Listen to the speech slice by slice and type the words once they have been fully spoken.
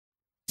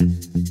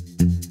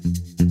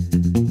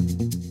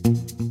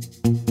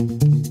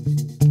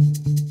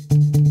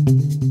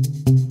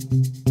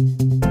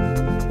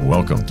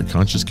Welcome to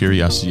Conscious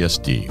Curiosity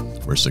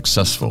SD, where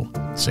successful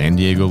San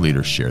Diego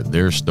leaders share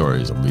their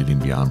stories of leading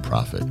beyond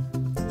profit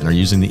and are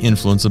using the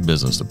influence of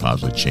business to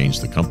positively change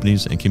the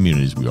companies and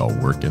communities we all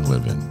work and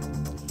live in.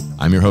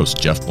 I'm your host,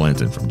 Jeff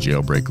Blanton from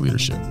Jailbreak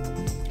Leadership,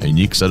 a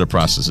unique set of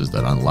processes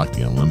that unlock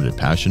the unlimited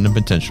passion and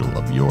potential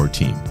of your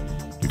team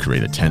to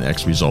create a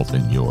 10x result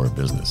in your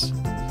business.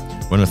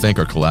 I want to thank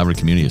our collaborative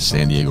community of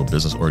San Diego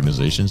business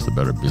organizations, the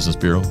Better Business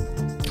Bureau,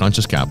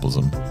 Conscious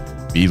Capitalism,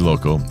 Be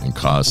Local, and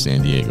Cause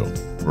San Diego.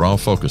 We're all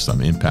focused on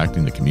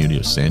impacting the community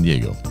of San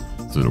Diego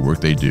through the work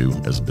they do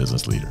as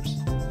business leaders.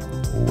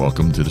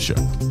 Welcome to the show.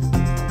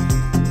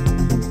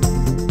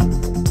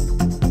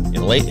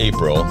 In late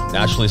April,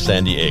 Naturally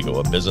San Diego,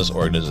 a business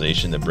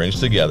organization that brings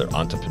together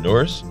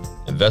entrepreneurs,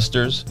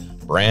 investors,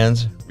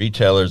 brands,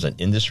 retailers, and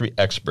industry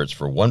experts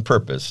for one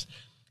purpose,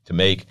 to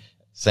make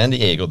San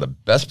Diego the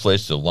best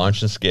place to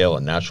launch and scale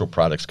a natural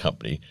products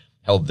company,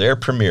 held their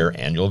premier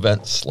annual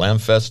event,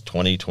 SlamFest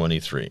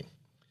 2023.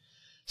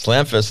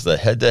 SlamFest is a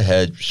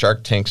head-to-head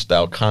Shark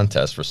Tank-style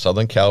contest for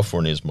Southern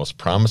California's most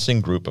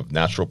promising group of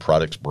natural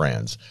products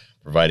brands,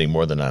 providing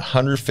more than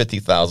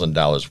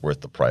 $150,000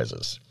 worth of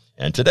prizes.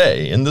 And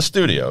today, in the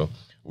studio,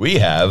 we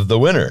have the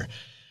winner,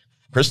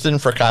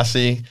 Kristin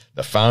Fracassi,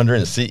 the founder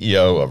and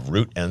CEO of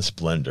Root and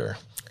Splendor.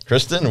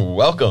 Kristin,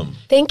 welcome.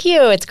 Thank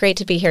you. It's great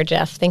to be here,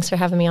 Jeff. Thanks for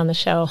having me on the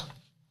show.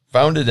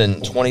 Founded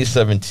in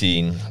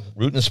 2017,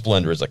 Root and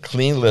Splendor is a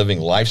clean living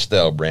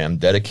lifestyle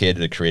brand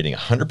dedicated to creating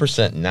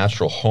 100%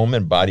 natural home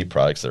and body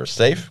products that are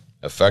safe,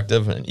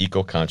 effective, and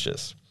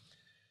eco-conscious.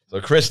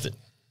 So, Kristin,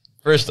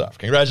 first off,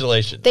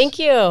 congratulations. Thank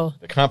you.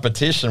 The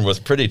competition was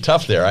pretty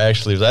tough there. I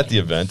actually was at the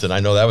event, and I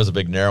know that was a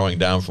big narrowing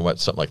down from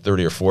something like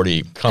 30 or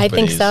 40 companies. I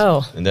think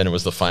so. And then it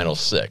was the final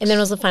six. And then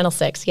it was the final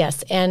six,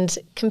 yes. And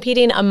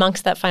competing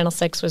amongst that final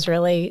six was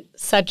really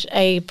such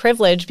a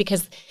privilege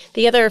because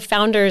the other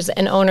founders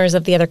and owners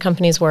of the other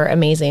companies were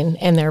amazing,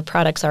 and their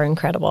products are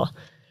incredible.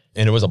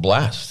 And it was a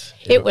blast.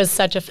 It was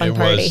such a fun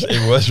party.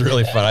 It was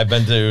really fun. I've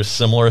been to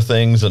similar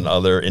things in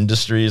other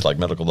industries like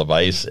medical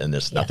device, and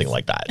there's nothing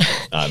like that.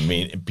 I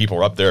mean, people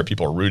were up there,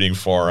 people were rooting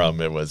for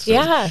them. It was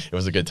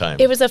a good time.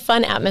 It was a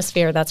fun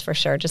atmosphere, that's for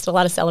sure. Just a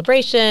lot of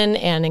celebration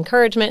and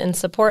encouragement and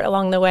support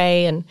along the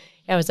way. And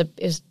it was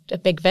a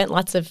big event,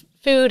 lots of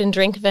food and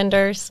drink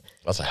vendors.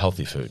 Lots of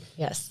healthy food.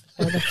 Yes,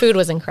 the food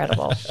was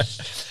incredible.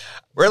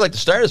 Where I'd like to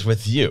start is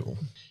with you.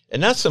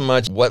 And not so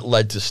much what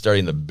led to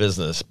starting the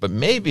business, but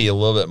maybe a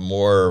little bit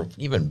more,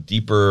 even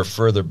deeper,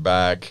 further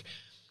back.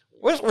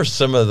 What were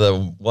some of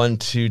the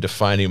 1-2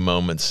 defining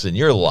moments in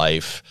your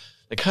life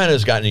that kind of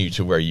has gotten you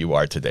to where you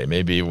are today?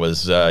 Maybe it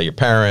was your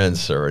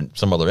parents or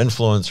some other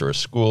influence or a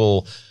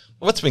school.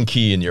 What's been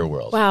key in your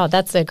world? Wow,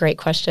 that's a great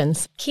question.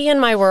 Key in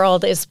my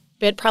world is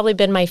probably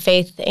been my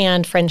faith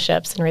and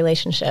friendships and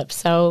relationships.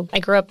 So I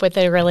grew up with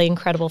a really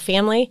incredible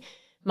family.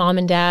 Mom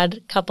and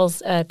dad,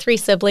 couples, 3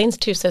 siblings,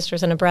 2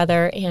 sisters and a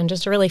brother, and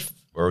just a really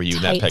Where were you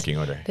in that pecking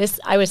order?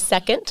 I was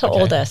second to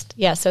oldest.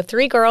 Yeah, so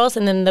 3 girls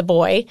and then the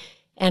boy,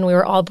 and we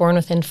were all born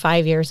within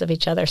 5 years of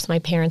each other. So my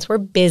parents were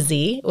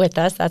busy with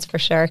us, that's for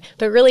sure,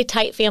 but really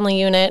tight family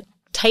unit,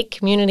 tight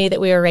community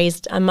that we were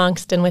raised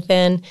amongst and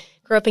within.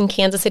 Grew up in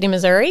Kansas City,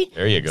 Missouri.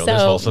 There you go.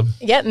 That's wholesome.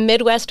 Yeah,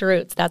 Midwest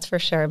roots, that's for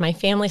sure. My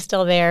family's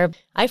still there.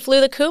 I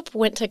flew the coop,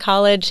 went to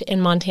college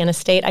in Montana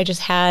State. I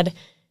just had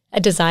a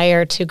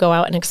desire to go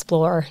out and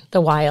explore the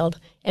wild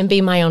and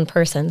be my own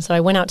person. So I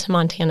went out to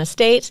Montana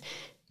State.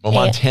 Well,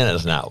 Montana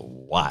is not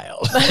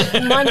wild.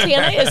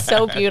 Montana is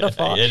so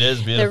beautiful. It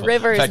is beautiful. The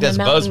rivers, in fact, that's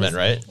mountains. Bozeman,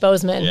 right?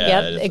 Bozeman,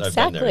 yeah, yep,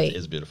 exactly. It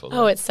is beautiful.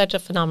 Oh, it's such a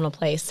phenomenal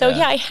place. So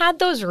yeah, I had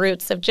those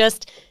roots of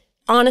just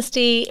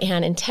honesty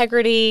and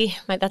integrity.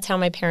 That's how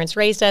my parents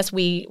raised us.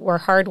 We were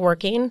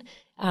hardworking,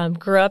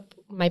 grew up,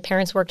 my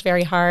parents worked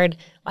very hard,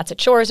 lots of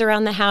chores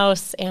around the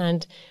house,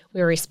 and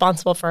we were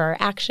responsible for our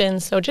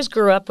actions. So just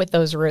grew up with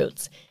those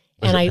roots.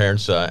 Was your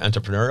parents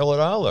entrepreneurial at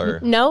all? Or?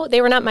 No,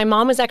 they were not. My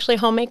mom was actually a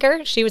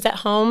homemaker. She was at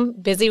home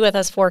busy with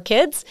us 4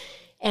 kids.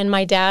 And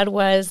my dad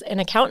was an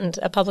accountant,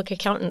 a public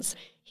accountant.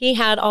 He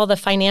had all the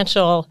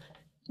financial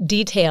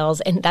details,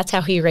 and that's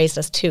how he raised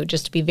us too,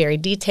 just to be very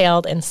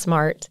detailed and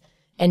smart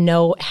and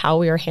know how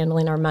we were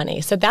handling our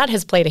money. So that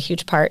has played a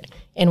huge part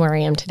in where I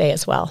am today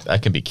as well.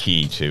 That can be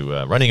key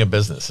to running a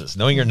business, is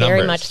knowing your numbers.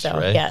 Very much so,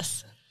 right?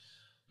 Yes.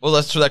 Well,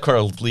 that kind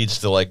of leads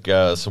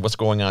to so what's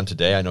going on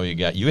today? I know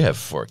you have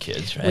 4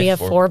 kids, right? We have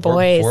 4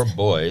 boys. 4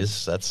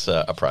 boys. That's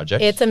a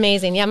project. It's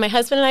amazing. Yeah, my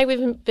husband and I,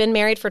 we've been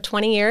married for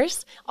 20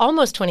 years,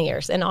 almost 20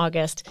 years in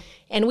August.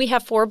 And we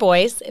have 4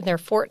 boys. They're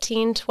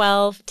 14,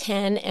 12,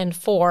 10, and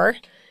 4.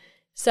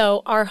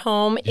 So our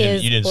home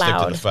is You didn't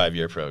loud. stick to the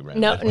 5-year program.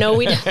 No,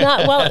 we did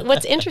not. Well,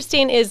 what's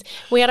interesting is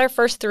we had our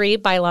first 3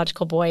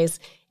 biological boys,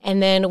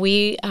 and then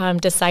we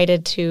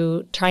decided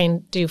to try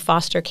and do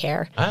foster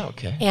care. Oh,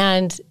 okay.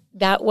 And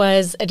that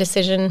was a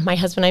decision my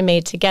husband and I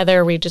made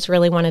together. We just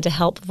really wanted to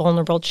help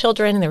vulnerable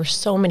children. There were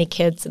so many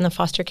kids in the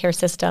foster care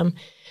system.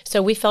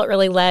 So we felt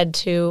really led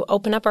to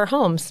open up our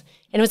homes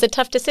And it was a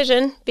tough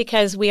decision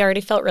because we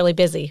already felt really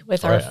busy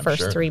with our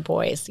first sure. 3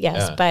 boys.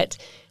 Yes, but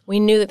we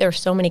knew that there were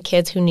so many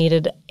kids who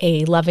needed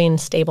a loving,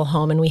 stable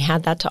home, and we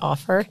had that to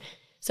offer.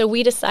 So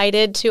we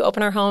decided to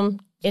open our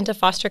home into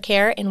foster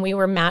care, and we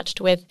were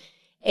matched with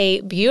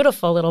a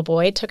beautiful little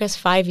boy. It took us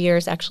 5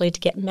 years actually to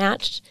get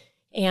matched.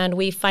 And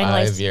we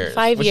finalized 5 years.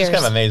 5 Which years. is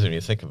kind of amazing when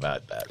you think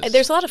about that.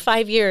 There's a lot of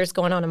 5 years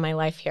going on in my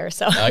life here.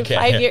 So 5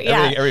 years,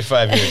 Every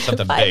 5 years,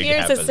 something 5 big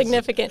years happens. is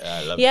significant.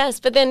 I love yes,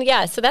 but then,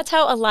 so that's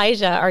how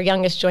Elijah, our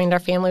youngest, joined our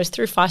family. It was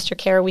through foster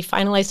care. We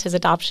finalized his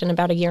adoption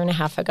about 1.5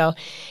 years ago.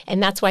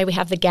 And that's why we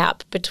have the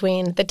gap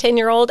between the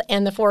 10-year-old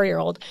and the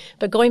 4-year-old.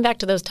 But going back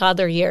to those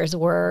toddler years,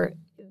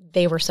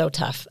 they were so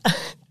tough.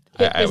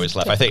 I always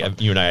laugh. I think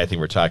you and I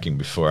were talking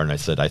before, and I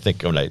said, I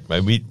think when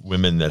I meet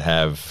women that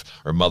have,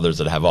 or mothers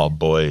that have all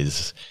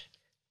boys,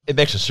 it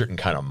makes a certain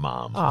kind of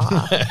mom.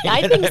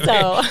 I think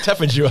so.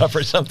 Toughens you up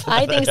or something.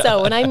 I think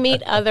so. When I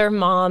meet other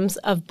moms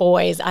of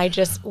boys,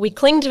 we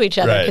cling to each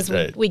other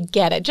because we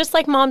get it. Just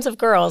like moms of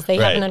girls, they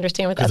have an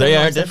understanding with other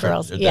moms of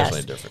girls. They're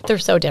definitely different. They're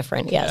so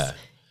different, yes.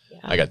 Yeah.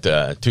 I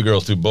got 2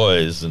 girls, 2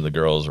 boys, and the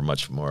girls are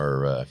much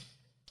more...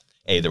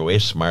 they're way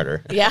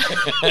smarter. Yeah.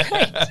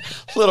 A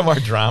little more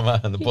drama,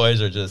 and the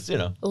boys are just,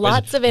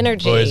 lots of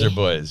energy. Boys are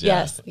boys. Yeah.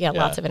 Yes. Yeah,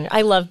 lots of energy.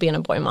 I love being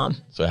a boy mom.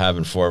 So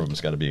having 4 of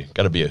them's got to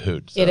be a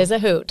hoot. So. It is a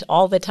hoot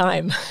all the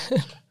time.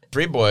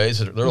 3 boys,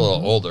 they're a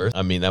little older.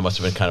 I mean, that must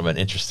have been kind of an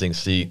interesting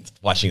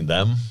watching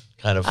them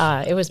kind of.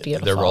 It was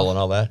beautiful. Their role and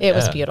all that. It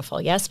was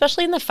beautiful. Yeah,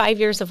 especially in the 5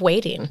 years of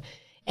waiting.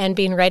 And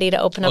being ready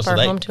to open up our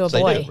home to a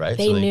boy. They knew, right?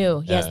 They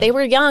knew. Yes, they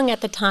were young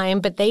at the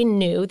time, but they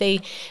knew.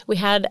 We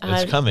had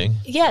it's coming.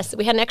 Yes,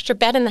 we had an extra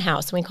bed in the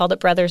house, and we called it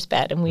Brother's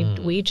Bed, and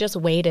we just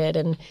waited.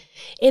 And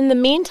in the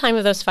meantime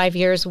of those 5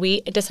 years, we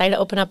decided to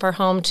open up our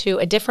home to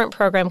a different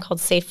program called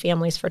Safe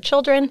Families for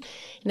Children.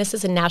 And this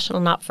is a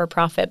national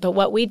not-for-profit. But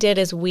what we did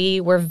is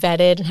we were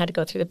vetted and had to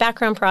go through the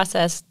background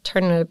process,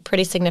 turn in a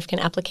pretty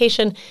significant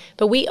application.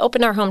 But we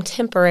opened our home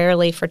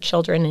temporarily for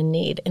children in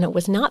need, and it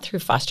was not through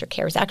foster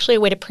care. It was actually a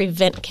way to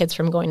prevent kids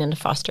from going into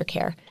foster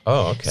care.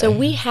 Oh, okay. So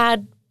we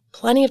had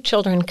plenty of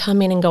children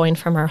coming and going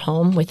from our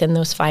home within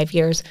those 5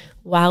 years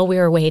while we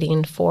were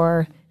waiting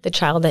for the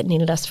child that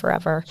needed us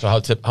forever.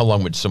 So how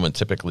long would someone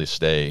typically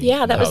stay?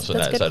 Yeah, in the that's house?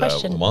 a good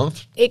question. A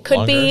month? It could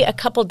Longer? be a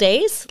couple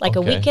days, like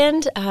a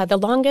weekend. The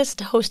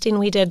longest hosting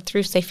we did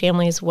through Safe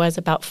Families was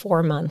about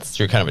 4 months.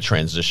 So you're kind of a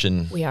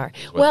transition. We are.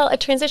 Well, a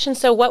transition.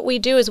 So what we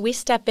do is we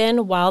step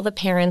in while the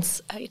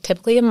parents,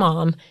 typically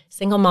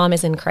single mom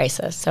is in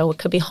crisis. So it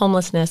could be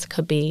homelessness, it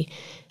could be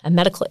a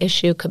medical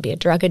issue, could be a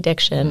drug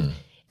addiction,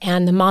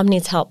 and the mom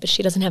needs help, but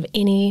she doesn't have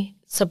any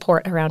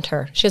support around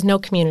her. She has no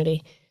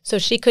community. So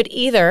she could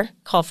either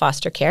call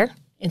foster care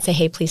and say,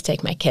 hey, please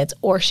take my kids,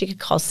 or she could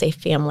call Safe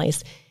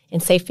Families.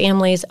 And Safe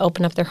Families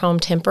open up their home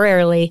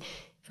temporarily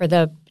for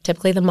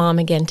typically the mom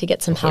again to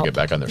get some help. Get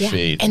back on their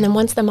feet. And then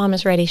once the mom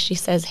is ready, she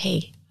says,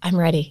 hey, I'm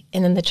ready.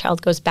 And then the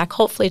child goes back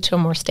hopefully to a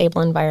more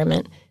stable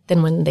environment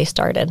than when they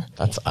started.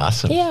 That's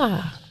awesome.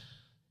 Yeah.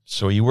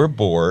 So you were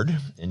bored,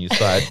 and you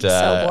thought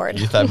So bored.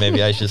 You thought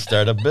maybe I should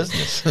start a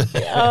business.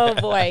 Oh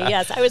boy,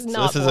 yes, I was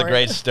not. So this is a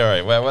great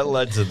story. Well, what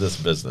led to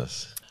this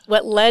business?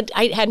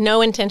 I had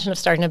no intention of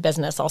starting a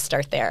business. I'll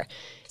start there.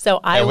 So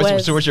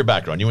So what's your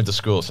background? You went to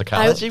school,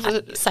 psychology?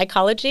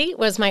 Psychology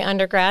was my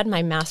undergrad.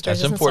 My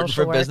master's That's is in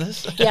social work. That's important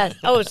for business? Yeah.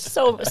 Oh,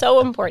 so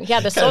important. Yeah.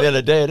 At the end of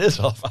the day, it is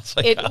all about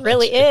psychology. It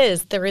really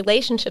is. The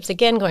relationships,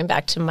 again, going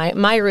back to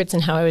my roots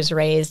and how I was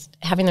raised,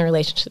 having the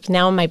relationships.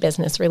 Now in my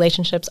business,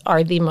 relationships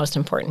are the most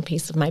important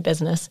piece of my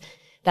business.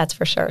 That's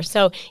for sure.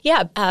 So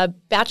yeah,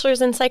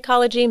 bachelor's in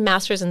psychology,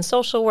 master's in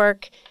social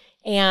work.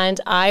 And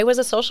I was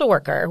a social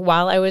worker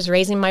while I was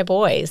raising my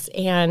boys.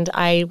 And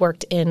I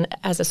worked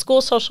as a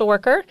school social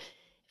worker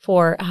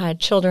for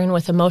children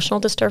with emotional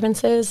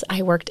disturbances.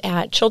 I worked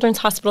at Children's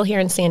Hospital here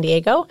in San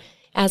Diego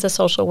as a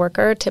social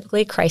worker,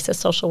 typically crisis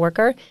social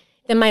worker.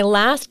 Then my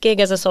last gig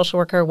as a social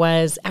worker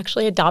was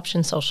actually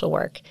adoption social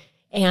work.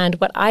 And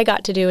what I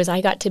got to do is I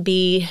got to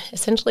be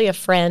essentially a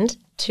friend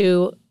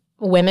to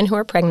women who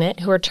are pregnant,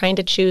 who are trying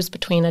to choose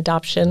between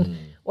adoption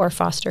or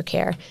foster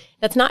care.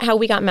 That's not how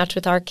we got matched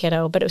with our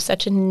kiddo, but it was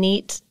such a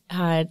neat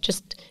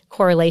just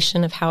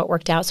correlation of how it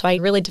worked out. So I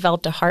really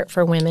developed a heart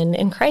for women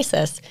in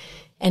crisis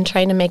and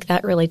trying to make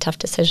that really tough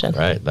decision.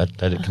 Right. That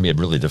can be a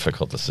really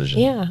difficult decision.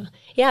 Yeah.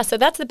 Yeah. So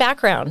that's the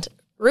background.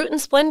 Root and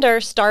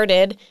Splendor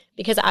started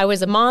because I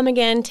was a mom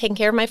again, taking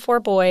care of my 4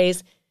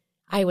 boys.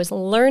 I was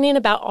learning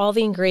about all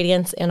the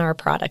ingredients in our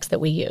products that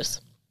we use.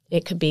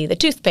 It could be the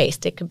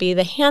toothpaste. It could be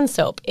the hand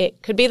soap.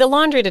 It could be the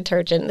laundry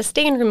detergent, the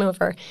stain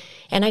remover.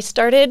 And I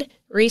started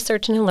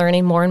researching and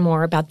learning more and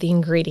more about the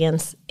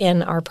ingredients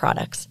in our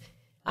products.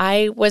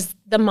 I was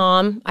the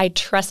mom. I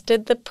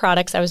trusted the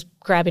products I was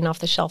grabbing off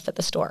the shelf at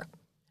the store.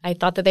 I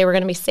thought that they were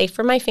going to be safe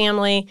for my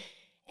family,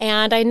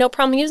 and I had no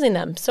problem using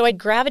them. So I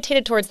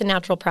gravitated towards the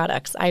natural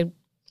products.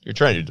 You're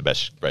trying to do the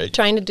best, right?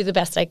 Trying to do the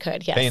best I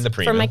could, yes. Paying the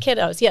premium. For my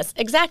kiddos, yes,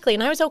 exactly.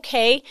 And I was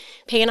okay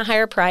paying a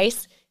higher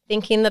price,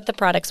 thinking that the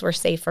products were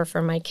safer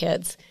for my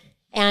kids.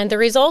 And the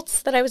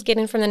results that I was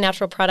getting from the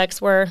natural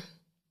products were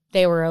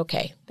they were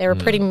okay. They were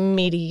pretty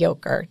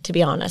mediocre, to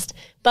be honest.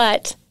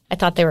 But I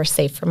thought they were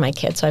safe for my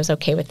kids, so I was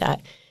okay with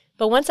that.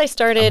 But once I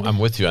started... I'm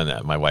with you on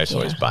that. My wife's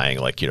always buying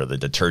the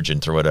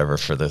detergent or whatever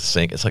for the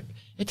sink. It's like,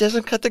 it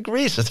doesn't cut the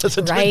grease. It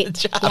doesn't do the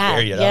job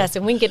here, Yes,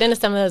 and we can get into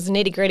some of those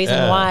nitty-gritties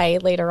and why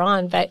later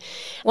on. But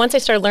once I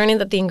started learning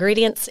that the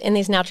ingredients in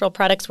these natural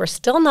products were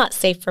still not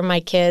safe for my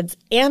kids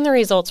and the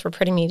results were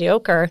pretty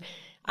mediocre,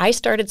 I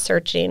started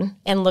searching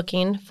and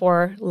looking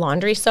for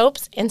laundry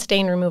soaps and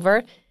stain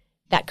remover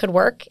that could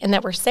work and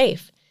that were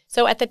safe.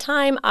 So at the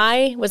time,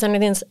 I was under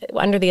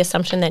the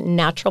assumption that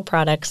natural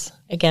products,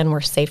 again, were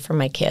safe for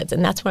my kids.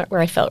 And that's where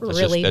I felt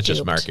really That's duped.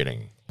 just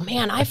marketing.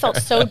 Man, I felt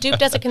so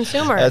duped as a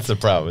consumer. That's the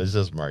problem. It's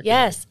just marketing.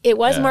 Yes, it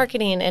was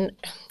marketing. And,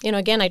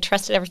 again, I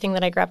trusted everything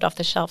that I grabbed off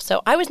the shelf.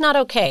 So I was not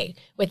okay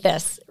with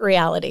this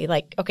reality.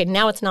 Like, okay,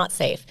 now it's not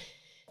safe.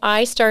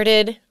 I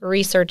started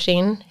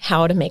researching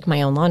how to make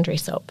my own laundry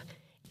soap.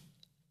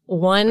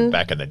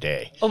 Back in the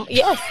day.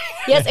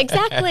 Yes,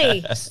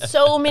 exactly.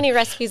 So many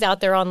recipes out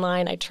there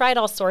online. I tried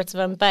all sorts of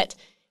them, but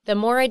the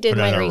more I did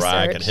my research,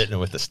 rock and hitting it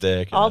with a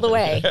stick, all the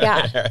way,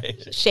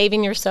 Right.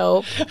 Shaving your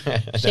soap,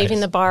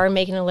 shaving the bar,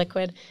 making a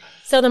liquid.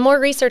 So the more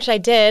research I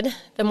did,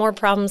 the more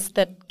problems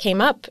that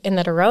came up and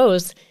that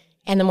arose,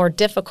 and the more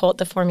difficult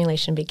the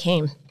formulation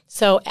became.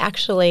 So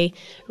actually,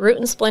 Root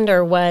and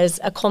Splendor was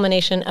a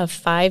culmination of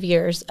 5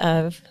 years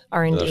of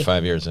R&D. Another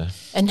 5 years.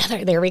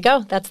 There we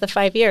go. That's the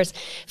 5 years.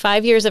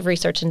 5 years of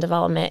research and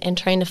development and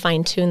trying to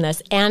fine-tune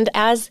this. And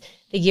as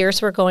the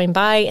years were going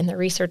by and the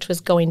research was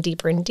going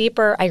deeper and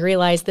deeper, I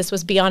realized this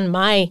was beyond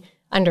my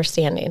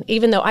understanding.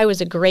 Even though I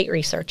was a great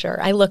researcher,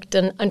 I looked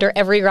under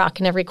every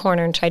rock in every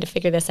corner and tried to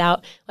figure this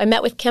out. I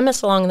met with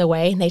chemists along the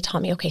way, and they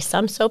taught me, okay,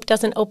 some soap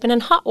doesn't open in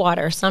hot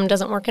water, some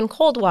doesn't work in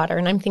cold water.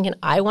 And I'm thinking,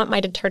 I want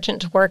my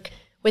detergent to work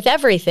with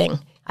everything.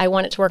 I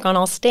want it to work on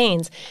all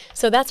stains.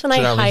 So that's when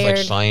I hired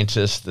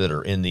scientists that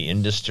are in the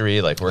industry,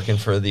 like working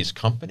for these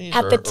companies?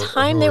 At the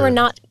time, they were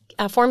not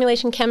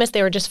formulation chemists.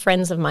 They were just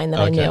friends of mine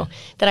that I knew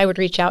that I would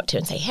reach out to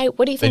and say, hey,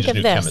 what do you think of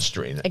this?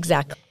 Chemistry.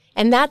 Exactly.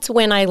 And that's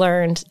when I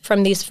learned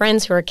from these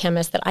friends who are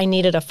chemists that I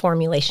needed a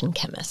formulation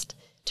chemist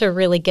to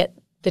really get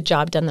the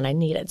job done that I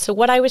needed. So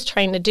what I was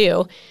trying to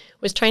do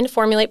was trying to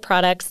formulate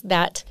products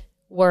that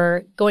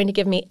were going to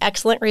give me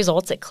excellent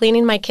results at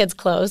cleaning my kids'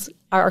 clothes.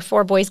 Our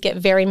 4 boys get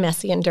very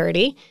messy and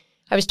dirty.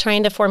 I was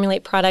trying to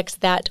formulate products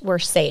that were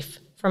safe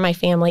for my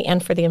family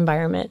and for the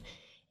environment.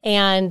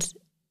 And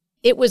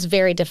it was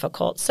very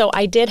difficult. So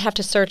I did have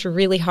to search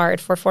really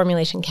hard for a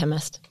formulation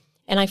chemist.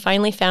 And I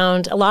finally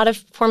found a lot of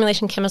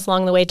formulation chemists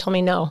along the way told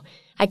me, no,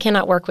 I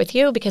cannot work with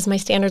you because my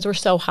standards were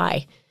so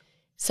high.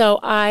 So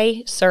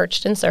I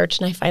searched and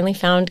searched, and I finally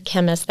found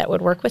chemists that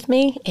would work with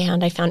me,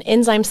 and I found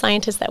enzyme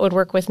scientists that would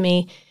work with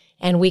me,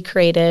 and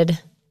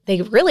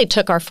they really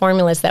took our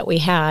formulas that we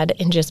had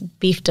and just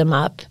beefed them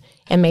up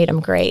and made them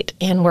great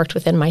and worked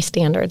within my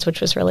standards, which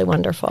was really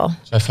wonderful.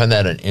 So I find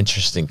that an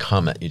interesting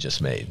comment you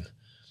just made.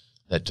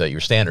 That your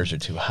standards are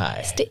too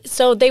high.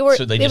 So it was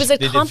a complicated...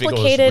 didn't think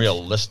it was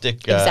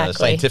realistic,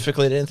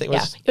 scientifically, they didn't think it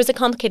was... it was a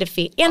complicated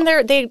feat. And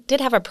they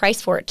did have a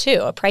price for it, too,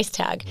 a price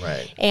tag.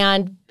 Right.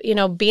 And,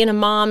 being a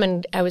mom,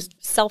 and I was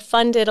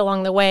self-funded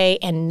along the way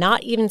and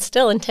not even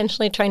still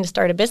intentionally trying to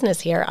start a business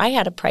here, I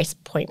had a price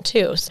point,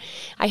 too. So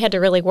I had to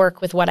really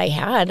work with what I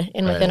had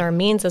and within our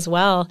means as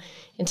well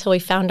until we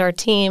found our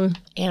team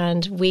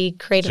and we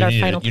created our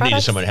final product. You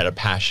needed someone who had a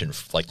passion,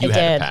 like you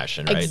had a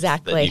passion, right?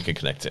 Exactly. That you could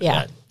connect to.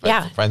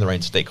 Yeah. Find the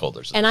right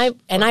stakeholders.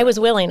 And I was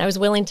willing. I was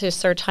willing to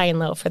search high and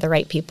low for the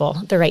right people,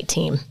 the right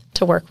team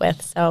to work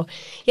with. So,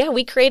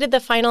 we created the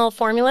final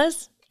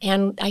formulas,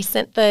 and I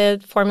sent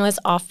the formulas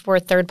off for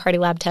third-party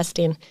lab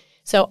testing.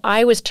 So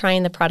I was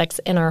trying the products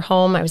in our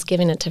home. I was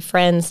giving it to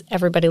friends.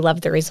 Everybody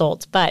loved the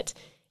results. But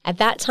at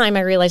that time,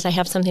 I realized I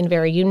have something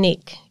very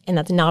unique, and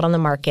that's not on the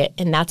market.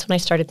 And that's when I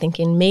started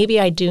thinking, maybe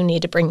I do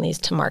need to bring these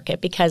to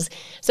market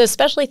so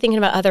especially thinking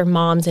about other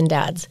moms and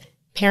dads,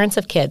 parents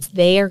of kids,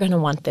 they are going to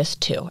want this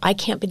too. I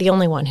can't be the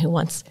only one who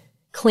wants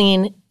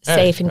clean,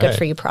 safe, and good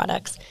for you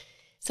products.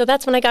 So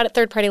that's when I got it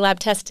third-party lab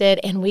tested,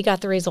 and we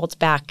got the results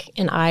back.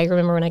 And I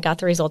remember when I got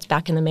the results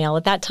back in the mail.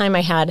 At that time,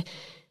 I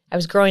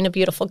was growing a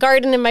beautiful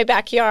garden in my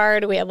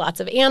backyard. We had lots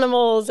of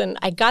animals, and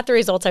I got the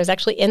results. I was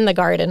actually in the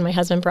garden. My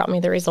husband brought me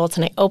the results,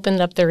 and I opened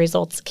up the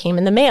results, came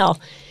in the mail.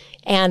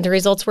 And the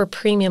results were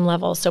premium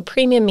level. So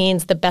premium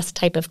means the best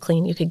type of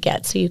clean you could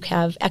get. So you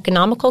have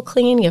economical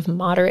clean, you have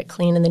moderate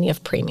clean, and then you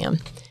have premium.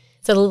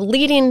 So the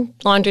leading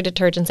laundry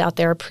detergents out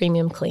there are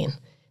premium clean.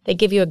 They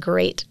give you a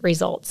great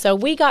result. So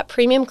we got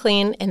premium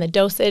clean, and the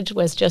dosage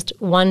was just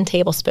 1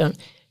 tablespoon,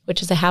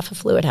 which is a half a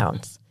fluid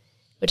ounce,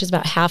 which is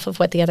about half of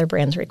what the other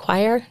brands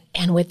require.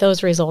 And with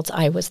those results,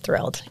 I was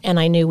thrilled. And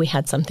I knew we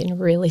had something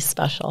really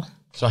special.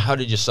 So how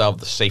did you solve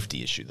the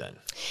safety issue then?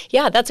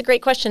 Yeah, that's a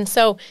great question.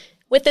 So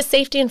with the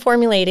safety and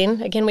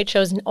formulating, again, we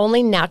chose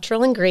only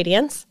natural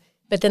ingredients.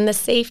 But then the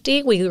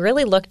safety, we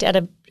really looked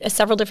at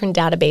several different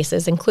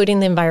databases, including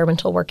the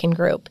Environmental Working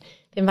Group.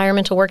 The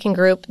Environmental Working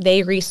Group,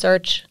 they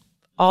research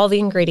all the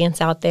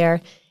ingredients out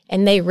there,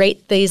 And they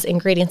rate these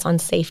ingredients on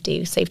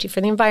safety for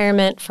the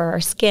environment, for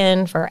our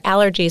skin, for our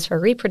allergies, for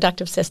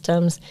reproductive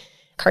systems,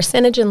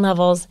 carcinogen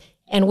levels.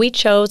 And we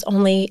chose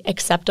only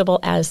acceptable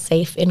as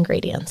safe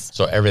ingredients.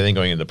 So everything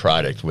going into the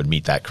product would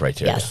meet that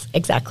criteria. Yes,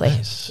 exactly.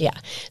 Nice. Yeah.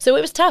 So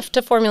it was tough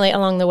to formulate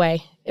along the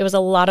way. It was a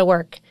lot of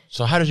work.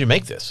 So how did you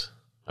make this?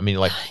 I mean,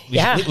 like,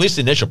 at least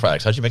the initial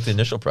products. How did you make the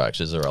initial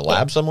products? Is there a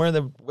lab somewhere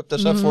that whipped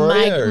this up for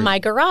you? Or? My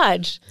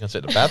garage. You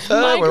say the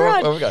bathtub? My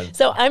garage. What we got?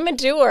 So I'm a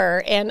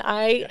doer, and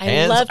I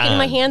love getting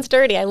my hands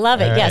dirty. I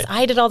love it. All yes,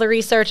 right. I did all the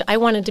research. I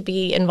wanted to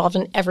be involved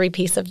in every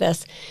piece of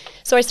this.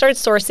 So I started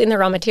sourcing the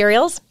raw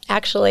materials.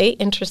 Actually,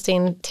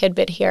 interesting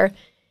tidbit here.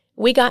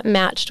 We got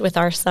matched with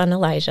our son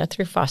Elijah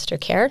through foster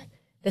care.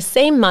 The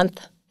same month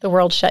the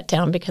world shut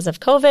down because of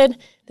COVID,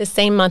 the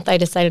same month I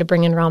decided to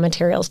bring in raw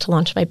materials to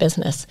launch my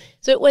business.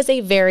 So it was a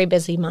very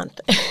busy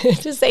month,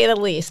 to say the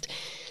least.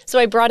 So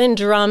I brought in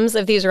drums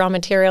of these raw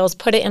materials,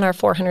 put it in our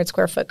 400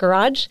 square foot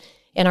garage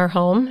in our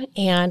home,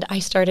 and I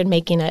started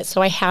making it.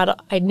 So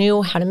I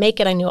knew how to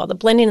make it. I knew all the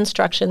blending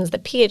instructions, the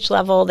pH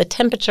level, the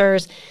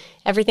temperatures,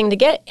 everything to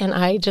get, and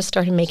I just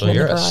started making it in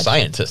the garage. So you're a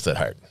scientist at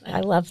heart. I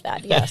love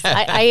that, yes.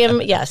 I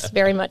am, yes,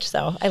 very much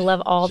so. I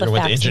love all the facts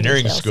went to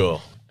engineering and details.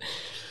 School.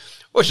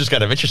 Which is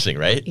kind of interesting,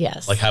 right?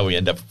 Yes. Like how we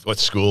end up, what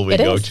school we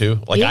go to.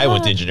 Like I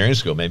went to engineering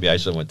school. Maybe I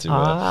should went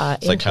to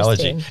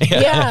psychology.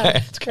 Yeah.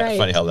 It's kind of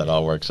funny how that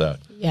all works out.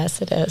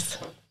 Yes, it is.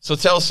 So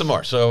tell us some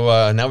more.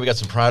 So now we got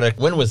some product.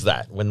 When was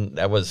that? What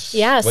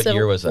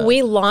year was that?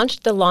 We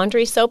launched the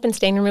laundry soap and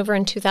stain remover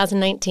in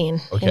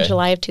 2019, in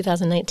July of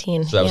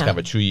 2019. So that was kind of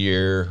a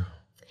 2-year...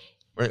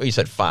 You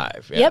said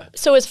 5. Yeah. Yep.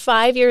 So it was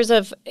 5 years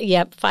of, 5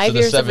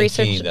 years of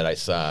research. 2017 that I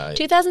saw.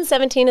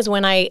 2017 is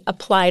when I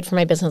applied for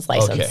my business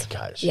license. Okay,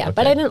 gosh. Yeah, okay.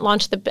 but I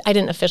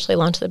didn't officially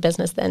launch the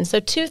business then. So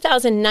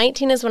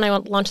 2019 is when I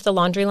launched the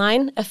laundry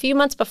line. A few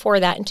months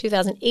before that, in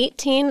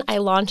 2018, I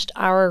launched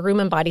our room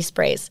and body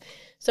sprays.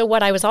 So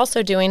what I was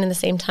also doing in the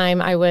same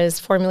time I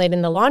was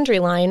formulating the laundry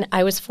line,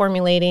 I was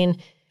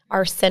formulating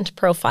our scent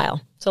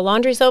profile. So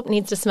laundry soap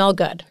needs to smell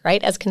good,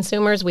 right? As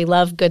consumers, we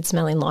love good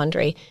smelling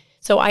laundry.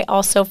 So I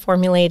also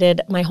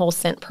formulated my whole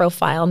scent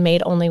profile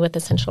made only with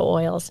essential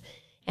oils.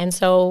 And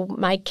so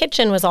my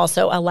kitchen was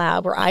also a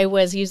lab where I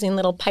was using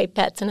little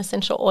pipettes and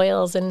essential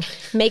oils and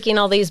making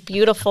all these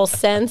beautiful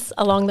scents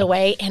along the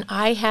way. And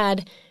I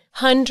had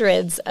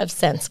hundreds of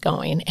scents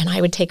going, and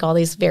I would take all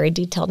these very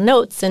detailed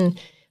notes. And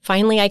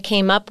finally, I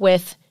came up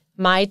with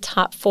my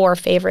top 4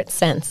 favorite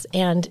scents.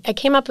 And I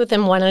came up with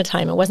them one at a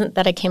time. It wasn't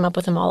that I came up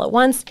with them all at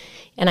once,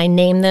 and I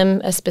named them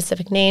a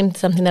specific name,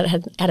 something that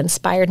had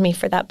inspired me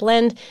for that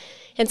blend.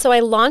 And so I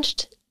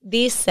launched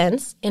these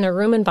scents in a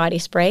room and body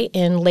spray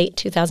in late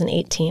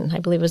 2018. I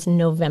believe it was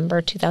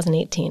November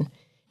 2018.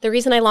 The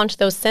reason I launched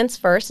those scents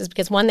first is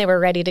because, 1, they were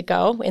ready to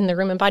go in the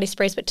room and body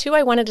sprays, but 2,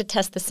 I wanted to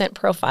test the scent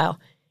profile.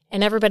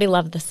 And everybody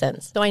loved the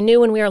scents. So I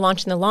knew when we were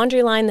launching the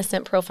laundry line, the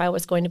scent profile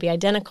was going to be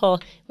identical.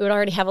 We would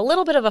already have a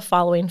little bit of a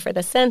following for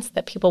the scents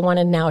that people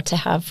wanted now to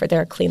have for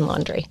their clean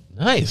laundry.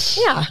 Nice.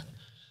 Yeah.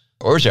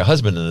 Where's your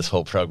husband in this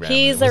whole program?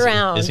 He's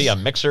around. Is he a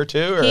mixer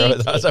too? Or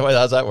how's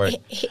that work?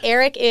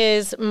 Eric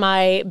is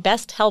my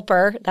best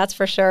helper, that's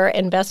for sure,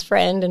 and best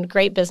friend and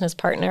great business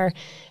partner.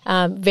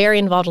 Very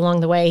involved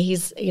along the way.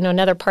 He's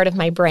another part of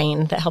my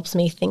brain that helps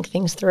me think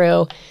things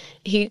through.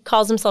 He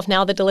calls himself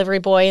now the delivery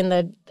boy and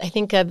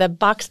the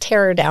box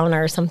tear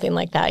downer or something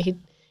like that.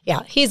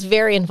 He's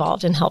very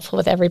involved and helpful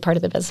with every part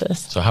of the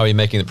business. So how are you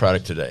making the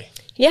product today?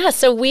 Yeah,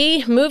 so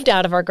we moved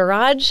out of our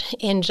garage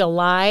in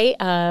July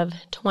of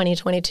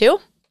 2022.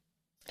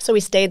 So we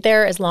stayed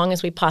there as long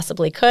as we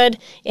possibly could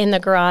in the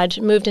garage,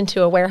 moved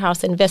into a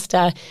warehouse in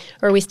Vista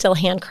where we still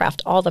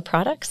handcraft all the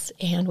products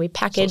and we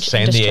package. So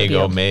San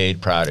Diego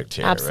made product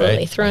here, absolutely,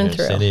 right? Through and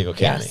through. San Diego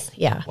County. Yes,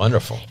 yeah.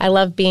 Wonderful. I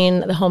love being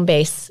the home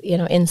base,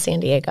 in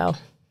San Diego.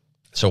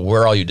 So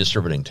where are all you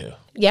distributing to?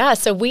 Yeah,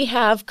 so we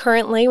have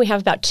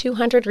about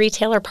 200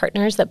 retailer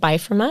partners that buy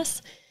from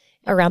us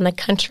around the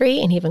country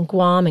and even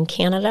Guam and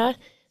Canada.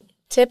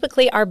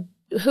 Typically,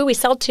 who we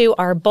sell to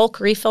are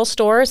bulk refill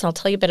stores. I'll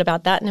tell you a bit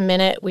about that in a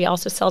minute. We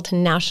also sell to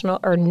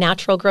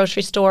natural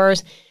grocery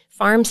stores,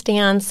 farm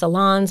stands,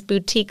 salons,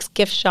 boutiques,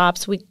 gift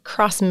shops. We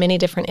cross many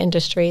different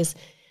industries.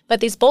 But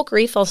these bulk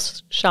refill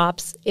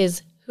shops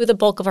is who the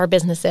bulk of our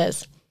business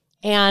is.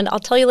 And I'll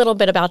tell you a little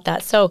bit about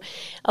that. So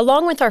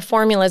along with our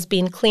formulas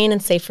being clean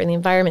and safe for the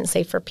environment,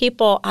 safe for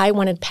people, I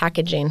wanted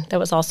packaging that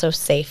was also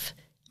safe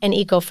and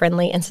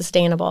eco-friendly and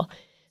sustainable.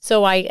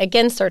 So I,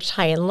 again, searched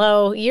high and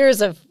low, years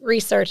of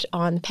research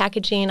on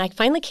packaging. I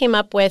finally came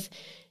up with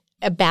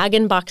a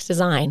bag-and-box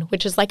design,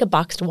 which is like a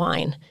boxed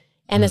wine.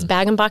 And this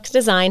bag-and-box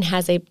design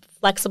has a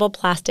flexible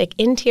plastic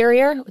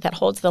interior that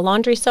holds the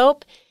laundry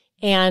soap,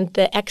 and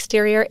the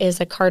exterior is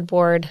a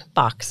cardboard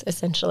box,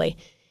 essentially.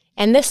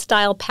 And this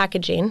style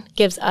packaging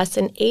gives us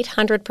an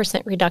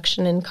 800%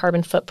 reduction in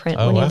carbon footprint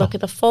when you look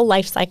at the full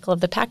life cycle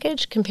of the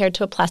package compared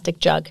to a plastic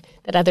jug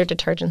that other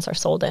detergents are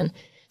sold in.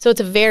 So it's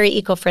a very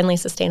eco-friendly,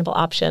 sustainable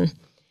option.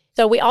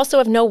 So we also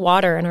have no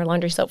water in our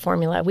laundry soap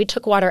formula. We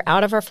took water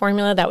out of our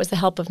formula. That was the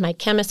help of my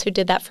chemist who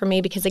did that for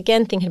me because,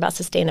 again, thinking about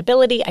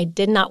sustainability, I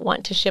did not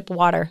want to ship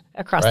water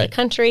across the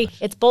country.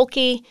 It's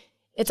bulky.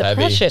 It's a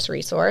precious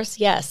resource.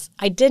 Yes.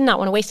 I did not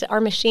want to waste it. Our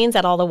machines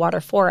had all the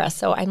water for us.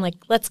 So I'm like,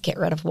 let's get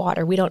rid of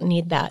water. We don't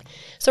need that.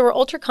 So we're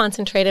ultra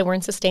concentrated. We're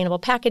in sustainable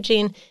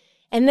packaging.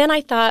 And then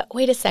I thought,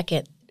 wait a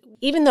second.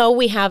 Even though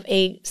we have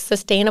a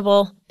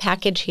sustainable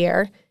package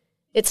here,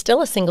 it's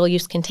still a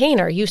single-use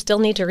container. You still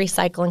need to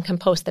recycle and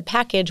compost the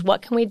package.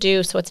 What can we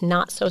do so it's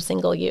not so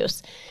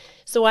single-use?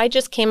 So I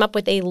just came up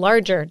with a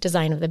larger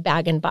design of the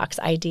bag-and-box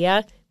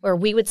idea where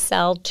we would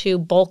sell to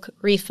bulk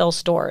refill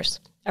stores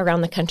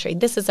around the country.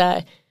 This is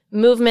a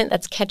movement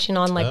that's catching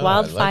on like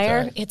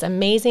wildfire. Like it's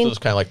amazing. So it's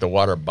kind of like the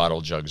water bottle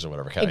jugs or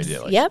whatever kind of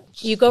idea. Like yep.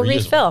 You go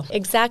refill.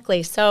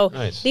 Exactly. So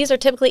these are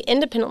typically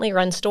independently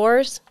run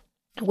stores.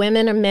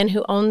 Women or men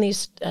who own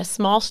these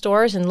small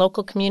stores in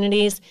local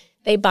communities,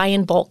 they buy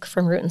in bulk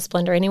from Root and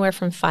Splendor, anywhere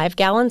from 5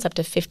 gallons up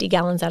to 50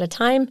 gallons at a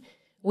time.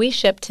 We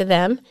ship to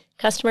them.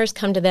 Customers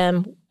come to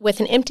them with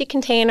an empty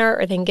container,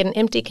 or they can get an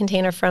empty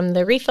container from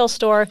the refill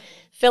store,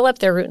 fill up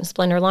their Root and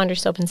Splendor laundry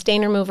soap and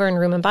stain remover and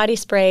room and body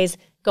sprays,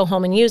 go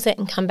home and use it,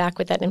 and come back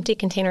with that empty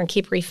container and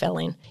keep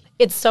refilling.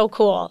 It's so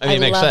cool. I mean, it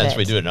makes sense. It.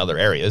 We do it in other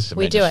areas.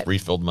 I just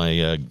refilled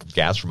my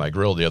gas for my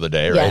grill the other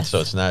day, right?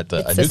 So it's not a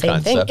new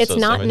concept. Thing. It's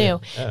not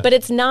new, but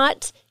it's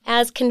not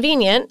as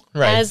convenient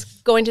as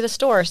going to the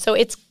store. So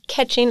it's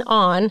catching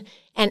on.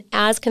 And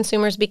as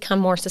consumers become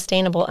more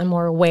sustainable and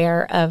more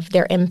aware of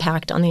their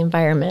impact on the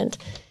environment,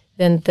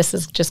 then this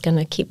is just going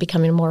to keep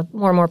becoming a more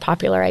and more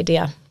popular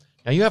idea.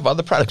 Now, you have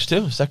other products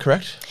too. Is that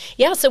correct?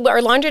 Yeah. So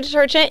our laundry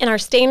detergent and our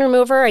stain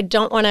remover, I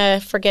don't want to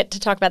forget to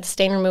talk about the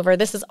stain remover.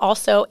 This is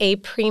also a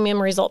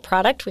premium result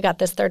product. We got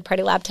this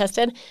third-party lab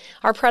tested.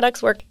 Our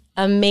products work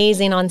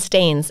amazing on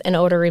stains and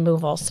odor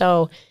removal.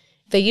 So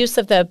the use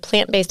of the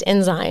plant-based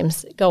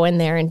enzymes go in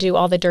there and do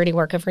all the dirty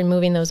work of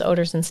removing those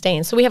odors and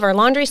stains. So we have our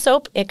laundry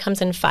soap. It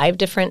comes in 5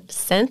 different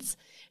scents.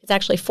 It's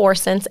actually 4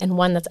 scents and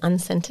 1 that's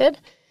unscented.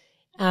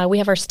 We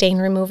have our stain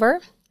remover.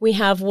 We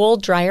have wool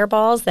dryer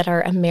balls that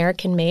are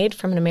American-made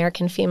from an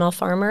American female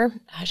farmer.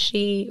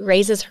 She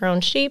raises her own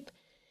sheep,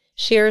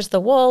 shears the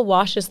wool,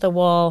 washes the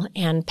wool,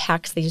 and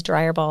packs these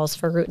dryer balls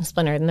for Root and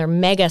Splendor. And they're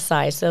mega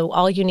size, so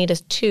all you need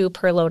is 2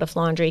 per load of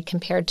laundry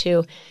compared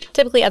to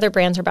typically other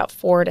brands are about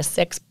 4 to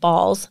 6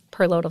 balls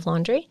per load of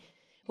laundry.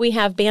 We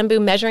have bamboo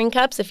measuring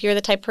cups. If you're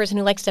the type of person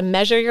who likes to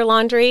measure your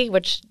laundry,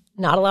 which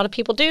not a lot of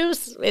people do,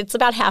 it's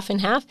about half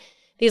and half.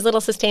 These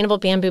little sustainable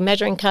bamboo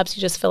measuring cups,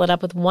 you just fill it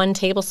up with 1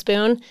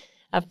 tablespoon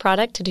of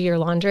product to do your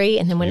laundry.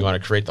 And then when you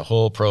want to create the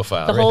whole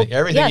profile,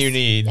 everything you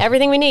need.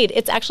 Everything we need.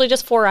 It's actually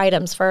just 4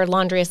 items for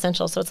laundry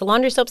essentials. So it's a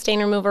laundry soap,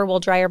 stain remover, wool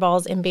dryer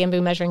balls, and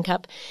bamboo measuring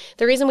cup.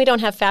 The reason we don't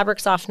have fabric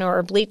softener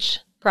or bleach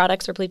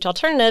products or bleach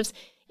alternatives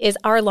is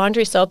our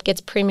laundry soap gets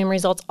premium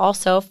results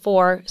also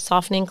for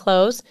softening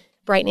clothes,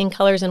 brightening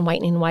colors, and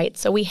whitening white.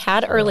 So we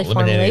had early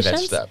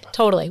formulations. That step.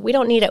 Totally. We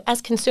don't need it.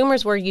 As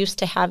consumers, we're used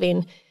to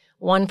having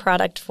 1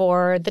 product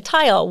for the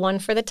tile, 1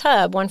 for the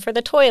tub, 1 for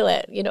the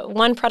toilet,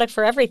 1 product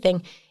for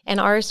everything. And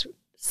ours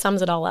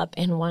sums it all up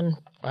in one.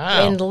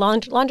 Wow. In the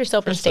laundry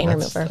soap and stain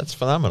remover. That's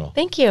phenomenal.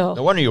 Thank you.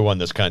 No wonder you won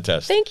this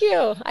contest. Thank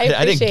you. I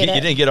appreciate it.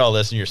 You didn't get all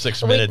this in your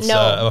 6 minutes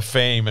of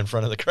fame in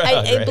front of the crowd.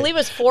 I believe it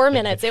was 4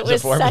 minutes. It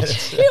was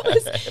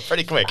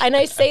pretty quick. And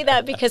I say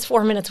that because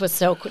 4 minutes was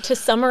so quick. To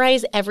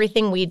summarize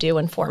everything we do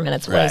in 4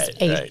 minutes was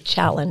a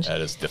challenge. That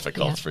is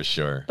difficult for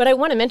sure. But I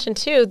want to mention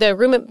too,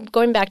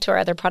 going back to our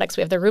other products,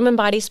 we have the room and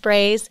body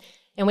sprays,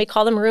 and we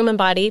call them room and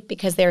body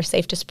because they're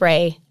safe to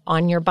spray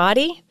on your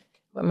body.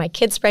 My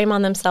kids spray them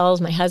on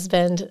themselves, my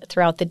husband,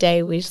 throughout the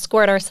day. We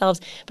squirt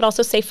ourselves, but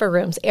also safe for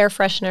rooms. Air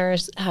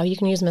fresheners, you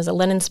can use them as a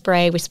linen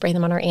spray. We spray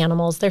them on our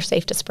animals. They're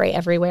safe to spray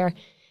everywhere.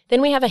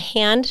 Then we have a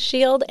hand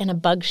shield and a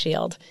bug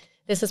shield.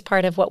 This is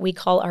part of what we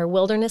call our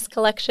wilderness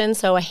collection.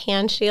 So a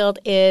hand shield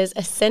is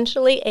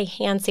essentially a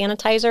hand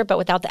sanitizer, but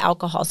without the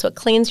alcohol. So it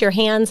cleans your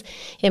hands,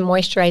 it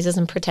moisturizes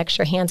and protects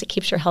your hands. It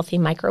keeps your healthy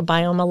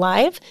microbiome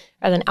alive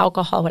rather than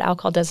alcohol. What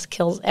alcohol does is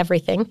kills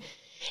everything.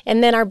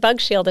 And then our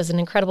bug shield is an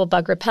incredible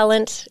bug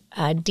repellent,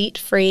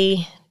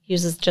 DEET-free,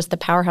 uses just the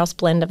powerhouse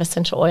blend of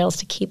essential oils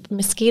to keep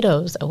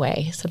mosquitoes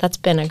away. So that's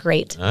been a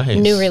great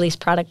new release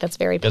product that's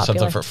very popular.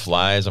 Something for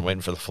flies. I'm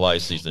waiting for the fly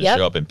season to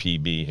show up in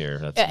PB here.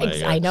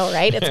 That's I know,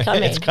 right? It's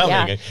coming. It's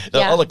coming.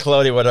 All the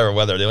cloudy, whatever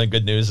weather. The only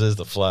good news is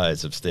the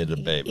flies have stayed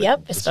at bay.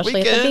 Yep,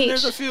 especially at the beach.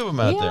 There's a few of them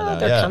out there now.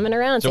 They're coming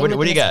around. So what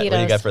do you got? What do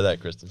you got for that,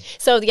 Kristin?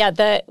 So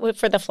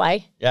for the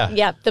fly,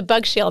 the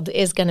bug shield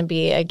is going to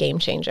be a game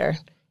changer.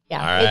 Yeah,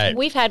 all right.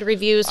 We've had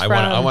reviews I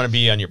want to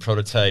be on your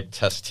prototype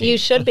test team. You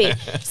should be.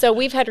 So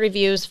we've had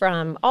reviews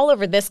from all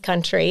over this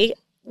country.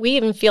 We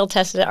even field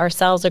tested it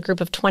ourselves, a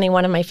group of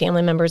 21 of my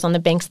family members on the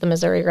banks of the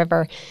Missouri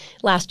River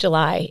last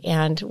July.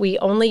 And we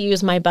only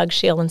use my bug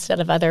shield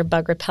instead of other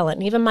bug repellent.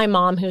 And even my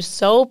mom, who's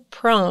so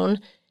prone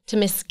to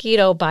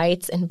mosquito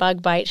bites and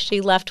bug bites,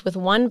 she left with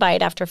 1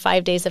 bite after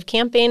 5 days of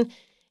camping.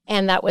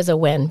 And that was a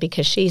win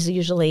because she's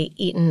usually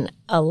eaten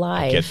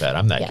alive. I get that.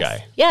 I'm that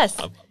guy. Yes.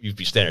 You'd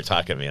be standing there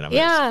talking to me, and I'm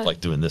just like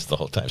doing this the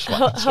whole time.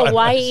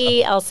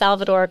 Hawaii, El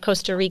Salvador,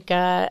 Costa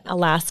Rica,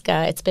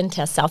 Alaska. It's been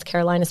tested. South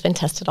Carolina. It's been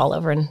tested all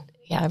over. And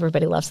yeah,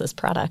 everybody loves this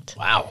product.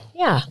 Wow.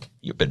 Yeah.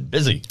 You've been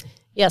busy.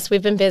 Yes,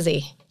 we've been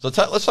busy. So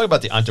let's talk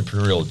about the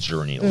entrepreneurial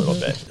journey a little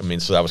bit. I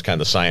mean, so that was kind of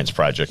the science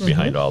project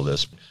behind all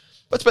this.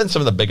 What's been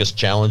some of the biggest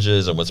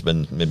challenges and what's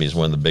been maybe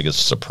one of the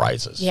biggest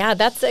surprises? Yeah,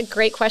 that's a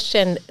great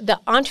question. The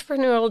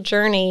entrepreneurial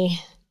journey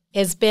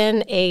has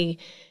been a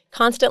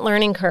constant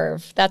learning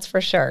curve, that's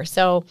for sure.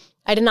 So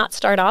I did not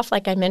start off,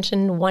 like I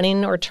mentioned,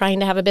 wanting or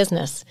trying to have a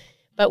business.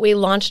 But I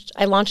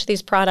launched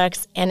these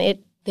products and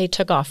they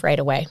took off right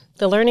away.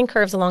 The learning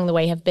curves along the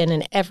way have been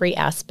in every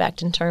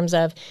aspect in terms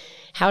of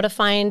how to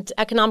find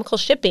economical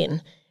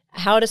shipping,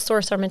 how to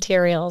source our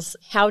materials,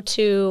 how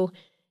to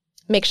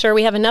make sure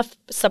we have enough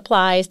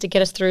supplies to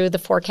get us through the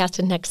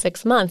forecasted next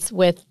 6 months.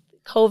 With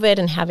COVID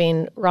and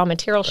having raw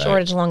material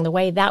shortage along the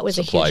way, that was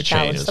a huge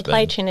challenge.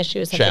 Supply chain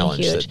issues have been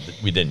huge.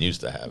 That we didn't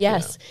used to have.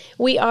 Yes.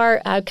 We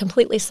are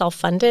completely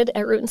self-funded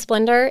at Root &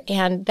 Splendor,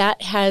 and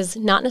that has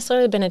not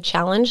necessarily been a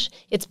challenge.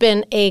 It's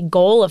been a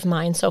goal of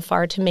mine so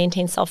far to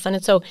maintain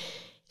self-funded. So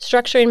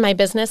structuring my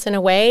business in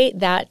a way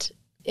that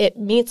it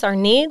meets our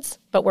needs,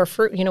 but we're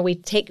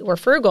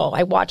frugal.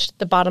 I watch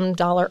the bottom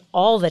dollar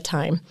all the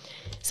time.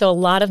 So a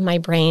lot of my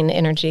brain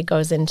energy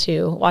goes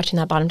into watching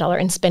that bottom dollar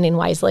and spending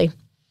wisely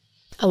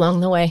along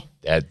the way.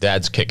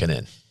 Dad's kicking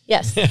in.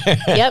 Yes.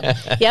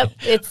 Yep.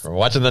 We're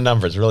watching the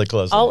numbers really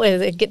closely.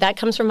 Always. That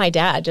comes from my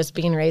dad, just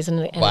being raised in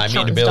an accountant's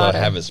to be able daughter.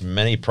 to have as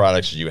many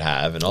products as you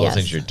have and all the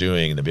things you're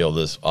doing and to be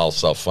able to all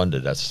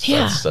self-funded, that's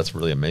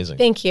really amazing.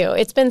 Thank you.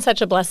 It's been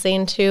such a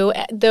blessing too.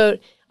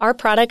 Our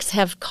products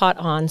have caught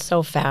on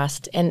so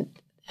fast, and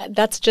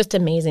that's just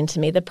amazing to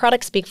me. The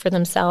products speak for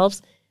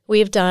themselves.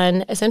 We've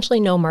done essentially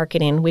no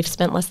marketing. We've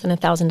spent less than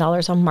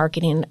 $1,000 on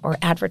marketing or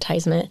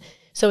advertisement.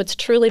 So it's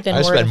truly been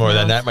word of mouth. I spend more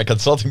than that in my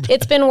consulting.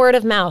 It's been word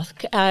of mouth.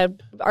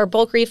 Our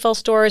bulk refill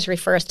stores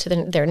refer us to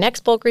their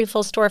next bulk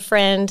refill store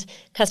friend.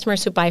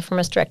 Customers who buy from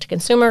us direct to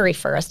consumer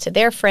refer us to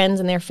their friends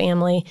and their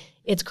family.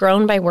 It's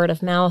grown by word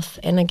of mouth.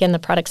 And again, the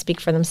products speak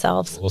for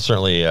themselves. We'll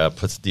certainly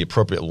put the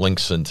appropriate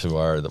links into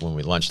when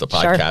we launch the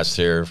podcast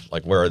here,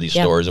 like where are these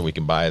stores that we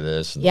can buy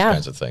this and those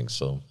kinds of things.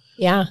 So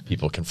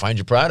people can find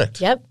your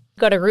product. Yep.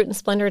 Go to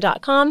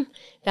rootandsplendor.com.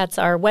 That's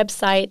our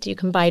website. You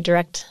can buy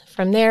direct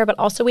from there. But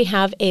also we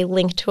have a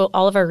link to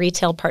all of our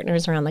retail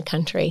partners around the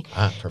country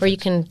where you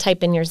can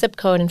type in your zip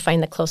code and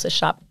find the closest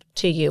shop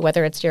to you,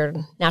 whether it's your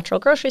natural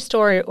grocery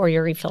store or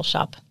your refill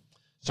shop.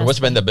 So what's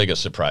been the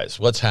biggest surprise?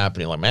 What's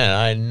happening? Like, man,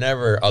 I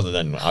never, other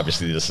than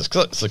obviously the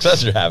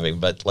success you're having,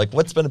 but like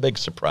what's been a big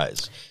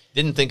surprise?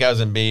 Didn't think I was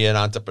going to be an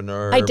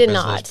entrepreneur or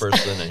business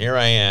person, and here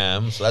I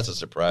am. So that's a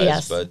surprise.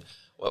 Yes. But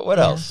what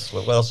else?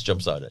 What else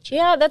jumps out at you?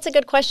 Yeah, that's a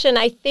good question.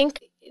 I think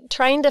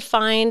trying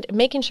to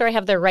making sure I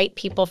have the right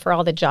people for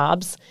all the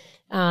jobs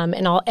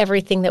and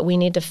everything that we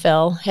need to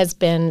fill has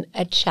been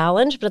a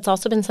challenge, but it's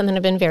also been something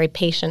I've been very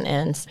patient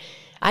in.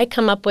 I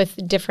come up with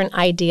different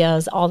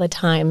ideas all the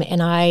time,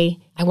 and I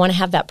want to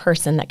have that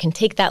person that can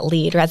take that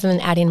lead rather than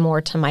adding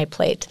more to my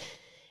plate.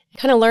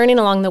 Kind of learning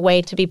along the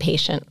way to be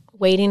patient,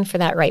 waiting for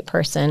that right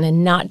person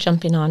and not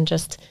jumping on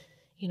just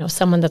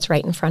someone that's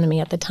right in front of me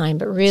at the time,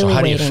 but really waiting. So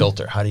how do you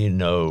filter? How do you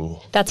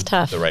know that's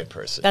tough. The right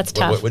person? That's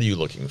tough. What are you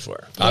looking for?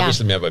 Yeah.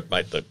 Obviously, maybe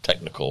the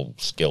technical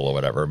skill or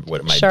whatever, what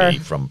it might be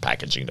from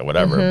packaging to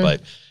whatever,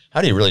 but how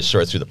do you really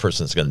sort through the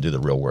person that's going to do the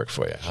real work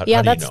for you? How do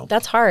you know?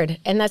 That's hard.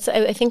 And that's,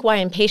 I think, why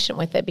I'm patient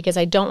with it, because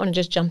I don't want to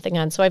just jump the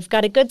gun. So I've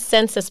got a good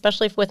sense,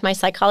 especially with my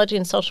psychology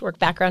and social work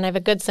background, I have a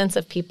good sense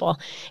of people.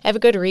 I have a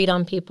good read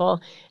on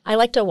people. I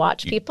like to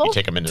watch people. You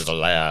take them into the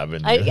lab.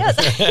 And I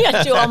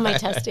do all my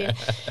testing.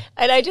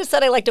 And I just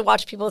said I like to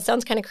watch people. It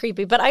sounds kind of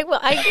creepy, but I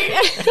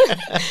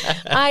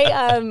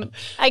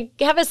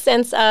have a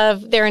sense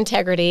of their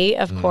integrity,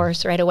 of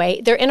course, right away.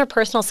 Their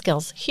interpersonal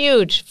skills,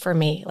 huge for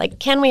me. Like,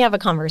 can we have a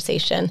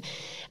conversation?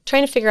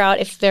 Trying to figure out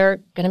if they're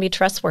going to be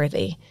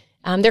trustworthy.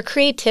 Their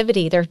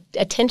creativity, their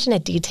attention to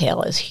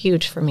detail is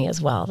huge for me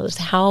as well. Just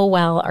how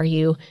well are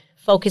you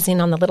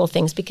focusing on the little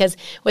things? Because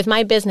with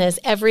my business,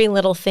 every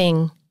little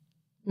thing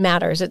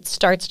matters. It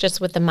starts just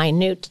with the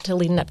minute to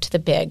leading up to the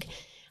big.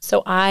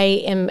 So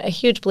I am a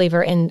huge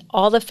believer in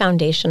all the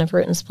foundation of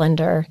Root &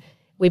 Splendor.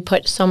 We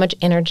put so much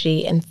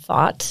energy and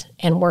thought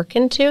and work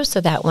into, so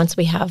that once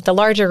we have the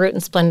larger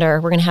Root & Splendor,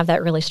 we're going to have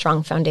that really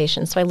strong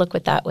foundation. So I look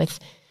with that with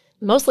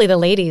mostly the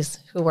ladies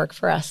who work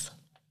for us.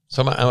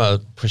 So I'm going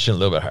to push in a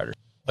little bit harder.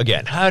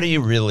 Again, how do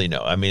you really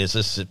know? I mean, is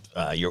this,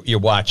 you're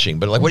watching,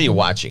 but like, what are you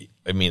watching?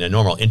 I mean, a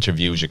normal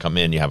interview is you come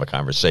in, you have a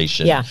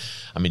conversation. Yeah.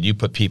 I mean, do you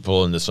put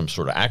people into some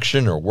sort of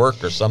action or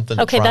work or something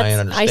to try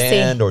and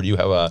understand? Or do you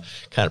have a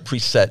kind of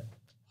preset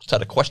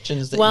set of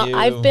questions that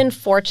I've been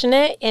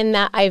fortunate in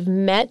that I've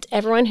met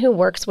everyone who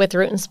works with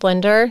Root &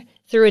 Splendor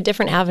through a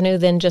different avenue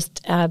than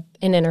just an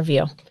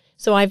interview.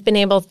 So I've been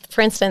able,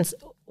 for instance,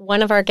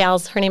 one of our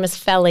gals, her name is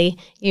Felly.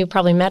 You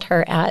probably met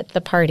her at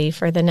the party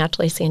for the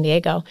Naturally San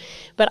Diego.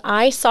 But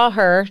I saw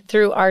her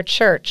through our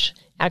church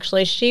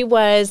actually. She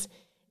was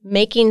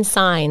making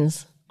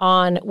signs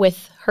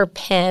with her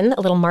pen,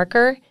 a little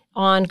marker,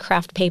 on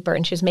craft paper,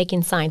 and she was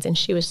making signs, and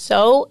she was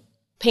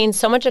paying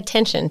so much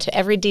attention to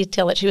every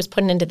detail that she was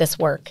putting into this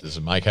work. This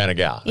is my kind of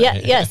gal. Yeah,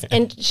 yes,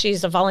 and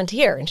she's a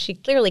volunteer, and she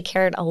clearly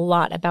cared a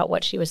lot about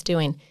what she was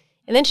doing.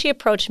 And then she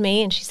approached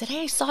me, and she said,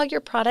 "Hey, I saw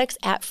your products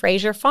at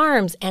Fraser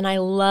Farms, and I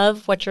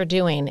love what you're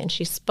doing." And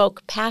she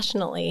spoke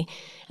passionately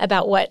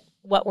about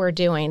what we're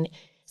doing.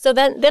 So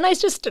then I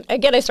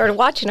started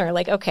watching her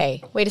like,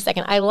 okay, wait a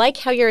second. I like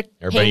how you're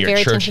paying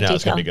very attention to detail. Everybody at your church now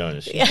is going to be going,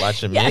 is she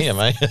watching me? Am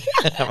I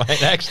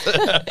next?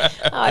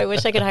 I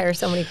wish I could hire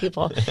so many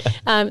people.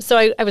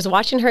 So I was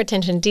watching her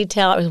attention to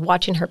detail. I was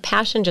watching her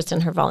passion just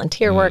in her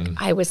volunteer work.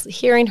 I was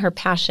hearing her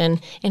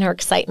passion and her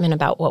excitement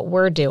about what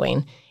we're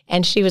doing.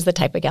 And she was the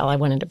type of gal I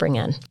wanted to bring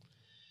in.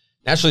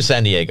 Naturally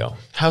San Diego,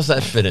 how's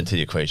that fit into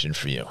the equation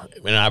for you? I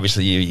mean,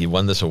 obviously you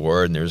won this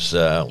award, and there's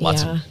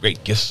lots of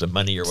great gifts of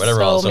money or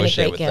whatever all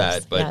associated with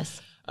that.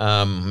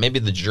 But maybe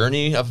the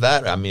journey of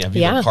that. I mean, have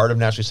you been part of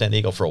Naturally San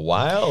Diego for a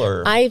while,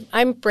 or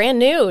I'm brand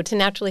new to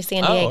Naturally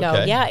San Diego.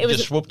 Okay. Yeah, it was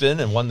just swooped in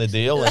and won the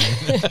deal and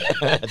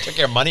took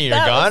your money. You're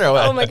gone, or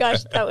what? Oh my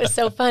gosh, that was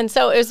so fun.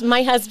 So it was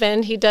my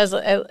husband. He does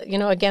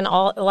again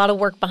a lot of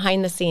work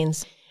behind the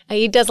scenes.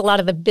 He does a lot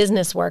of the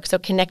business work, so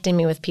connecting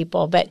me with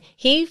people. But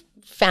he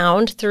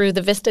found through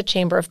the Vista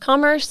Chamber of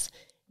Commerce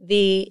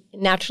the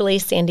Naturally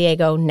San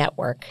Diego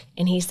network.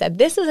 And he said,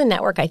 "This is a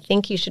network I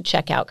think you should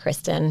check out,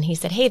 Kristin." He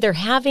said, "Hey,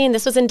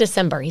 this was in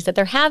December. He said,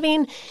 they're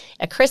having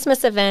a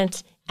Christmas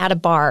event at a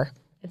bar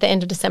at the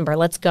end of December.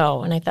 Let's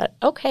go." And I thought,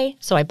 okay.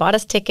 So I bought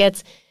us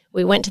tickets.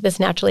 We went to this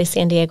Naturally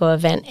San Diego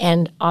event.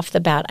 And off the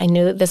bat, I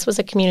knew that this was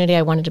a community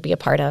I wanted to be a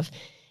part of.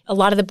 A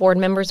lot of the board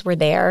members were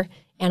there,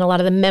 and a lot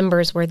of the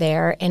members were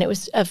there. And it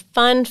was a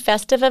fun,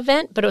 festive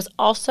event, but it was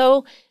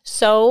also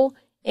so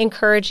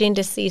encouraging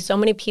to see so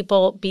many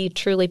people be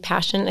truly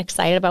passionate and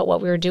excited about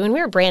what we were doing.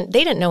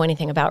 They didn't know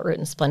anything about Root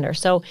and Splendor.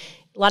 So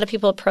a lot of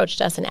people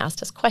approached us and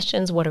asked us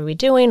questions. What are we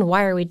doing?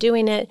 Why are we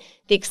doing it?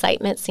 The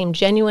excitement seemed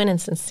genuine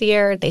and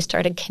sincere. They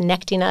started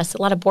connecting us.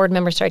 A lot of board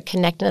members started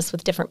connecting us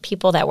with different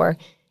people that were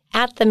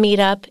at the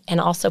meetup,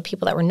 and also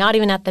people that were not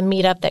even at the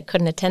meetup that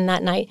couldn't attend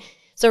that night.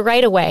 So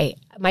right away,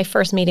 my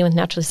first meeting with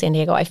Naturally San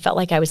Diego, I felt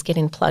like I was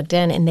getting plugged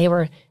in, and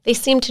they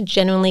seemed to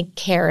genuinely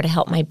care to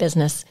help my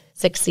business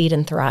succeed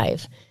and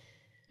thrive.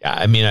 Yeah,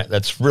 I mean,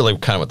 that's really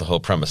kind of what the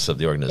whole premise of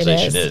the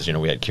organization is.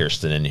 We had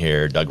Kirsten in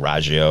here, Doug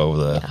Raggio,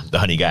 the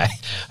honey guy.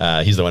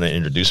 He's the one that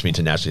introduced me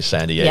to Naturally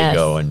San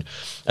Diego. Yes. And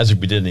as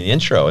we did in the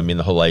intro, I mean,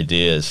 the whole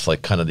idea is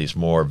like kind of these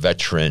more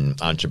veteran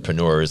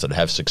entrepreneurs that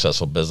have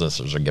successful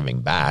businesses are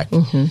giving back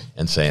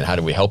and saying, how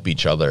do we help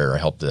each other or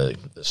help the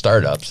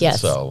startups?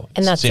 Yes. And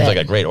it seems like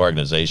a great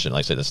organization.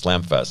 Like I said, the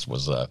Slam Fest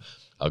was a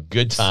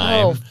good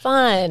time. So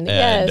fun,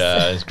 and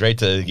it's great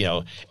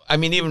to, I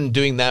mean, even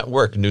doing that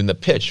work, doing the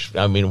pitch,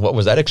 I mean, what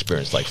was that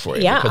experience like for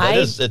you? Yeah,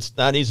 because it's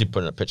not easy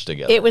putting a pitch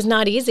together. It was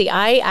not easy.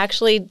 I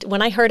actually,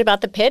 when I heard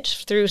about the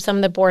pitch through some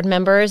of the board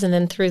members and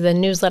then through the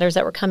newsletters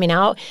that were coming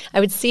out, I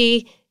would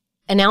see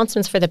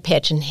announcements for the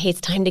pitch and, hey,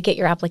 it's time to get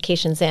your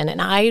applications in.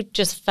 And I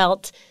just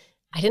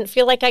I didn't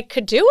feel like I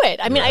could do it.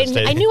 I mean,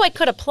 I knew I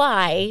could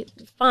apply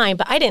fine,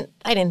 but I didn't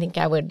think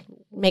I would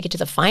make it to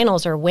the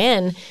finals or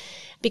win,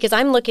 because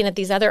I'm looking at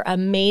these other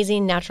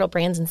amazing natural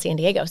brands in San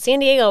Diego. San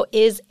Diego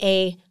is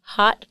a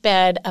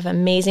hotbed of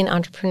amazing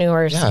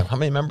entrepreneurs. Yeah, how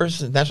many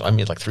members? I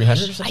mean, like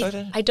 300 or something like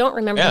that? I don't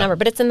remember the number,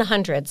 but it's in the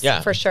hundreds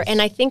for sure. And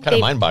I think kind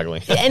of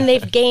mind-boggling. And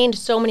they've gained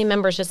so many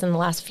members just in the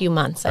last few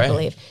months, I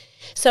believe.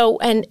 So,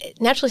 and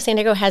Naturally San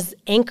Diego has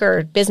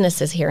anchored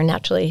businesses here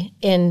naturally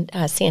in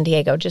San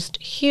Diego, just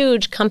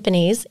huge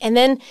companies. And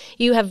then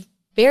you have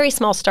very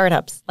small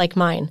startups like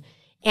mine.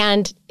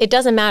 And it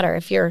doesn't matter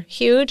if you're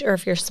huge or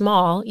if you're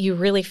small, you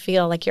really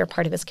feel like you're a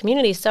part of this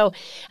community. So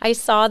I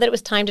saw that it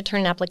was time to turn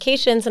in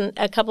applications, and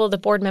a couple of the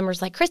board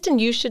members like, Kristin,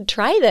 you should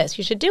try this.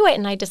 You should do it.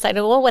 And I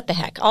decided, well, what the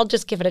heck? I'll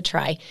just give it a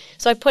try.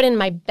 So I put in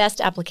my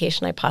best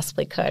application I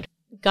possibly could.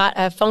 Got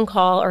a phone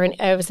call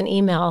it was an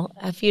email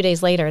a few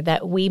days later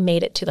that we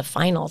made it to the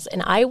finals.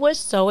 And I was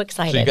so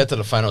excited. So you got to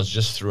the finals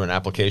just through an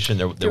application?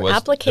 There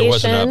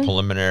wasn't a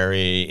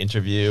preliminary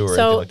interview or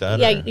anything like that?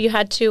 Yeah, you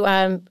had to,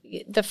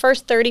 the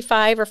first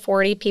 35 or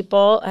 40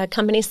 people,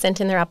 companies sent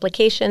in their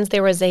applications.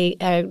 There was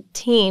a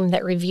team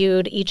that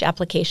reviewed each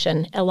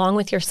application along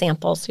with your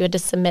samples. So you had to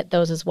submit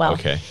those as well.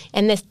 Okay.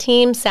 And this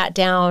team sat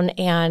down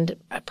and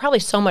probably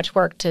so much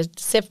work to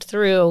sift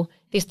through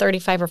these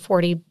 35 or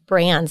 40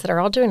 brands that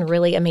are all doing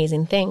really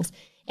amazing things.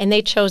 And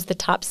they chose the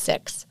top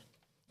 6,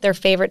 their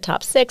favorite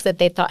top 6 that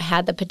they thought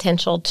had the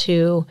potential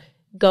to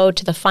go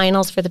to the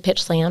finals for the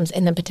pitch slams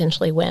and then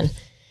potentially win.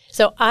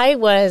 So I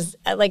was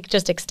like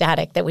just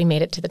ecstatic that we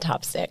made it to the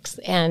top 6,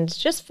 and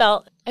just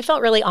I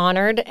felt really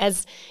honored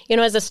as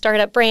a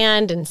startup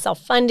brand and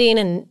self-funding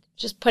and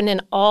just putting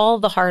in all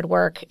the hard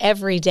work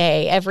every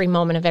day, every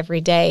moment of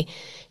every day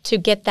to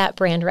get that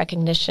brand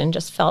recognition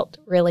just felt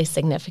really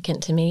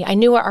significant to me. I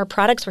knew our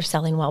products were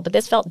selling well, but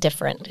this felt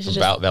different. It was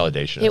about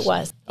validation. It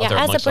was.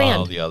 Yeah, as a brand.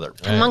 All the other,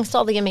 amongst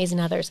all the amazing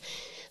others.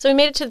 So we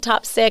made it to the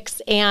top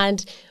 6,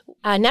 and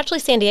Naturally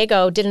San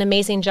Diego did an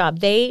amazing job.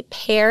 They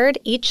paired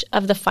each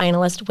of the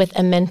finalists with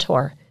a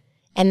mentor.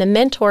 And the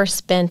mentor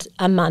spent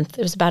a month,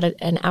 it was about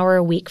an hour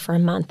a week for a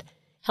month,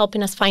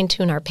 helping us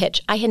fine-tune our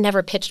pitch. I had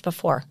never pitched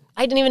before.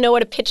 I didn't even know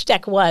what a pitch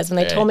deck was when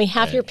they told me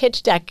half your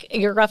pitch deck,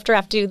 your rough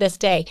draft due this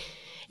day.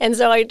 And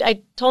so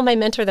I told my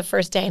mentor the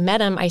first day I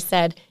met him, I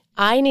said,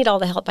 I need all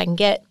the help I can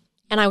get,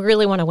 and I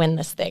really want to win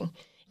this thing.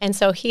 And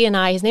so he and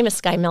I, his name is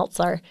Sky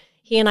Meltzer,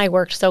 he and I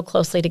worked so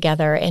closely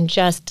together and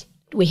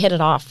we hit it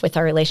off with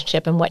our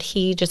relationship, and what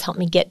he just helped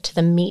me get to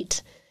the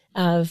meat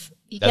of.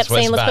 He kept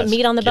saying, let's put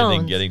meat on the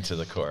bones. Getting to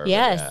the core.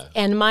 Yes.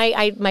 Yeah. And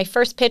my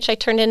first pitch I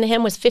turned into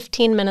him was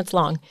 15 minutes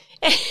long.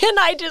 And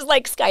I just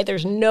like, Sky,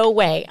 there's no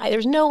way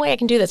I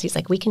can do this. He's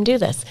like, we can do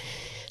this.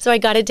 So I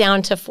got it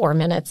down to 4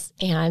 minutes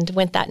and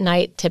went that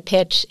night to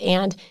pitch.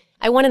 And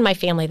I wanted my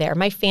family there.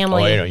 My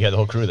family. Oh, you had the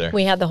whole crew there.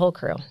 We had the whole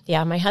crew.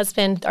 Yeah. My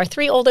husband, our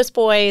 3 oldest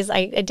boys.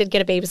 I did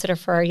get a babysitter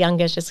for our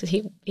youngest just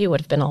because he would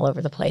have been all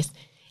over the place.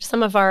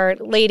 Some of our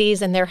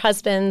ladies and their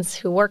husbands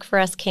who work for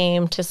us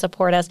came to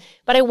support us.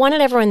 But I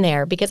wanted everyone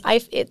there because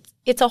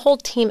it's a whole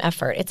team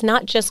effort. It's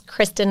not just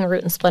Kristin,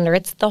 Root, and Splendor.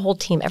 It's the whole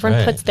team.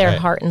 Everyone puts their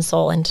heart and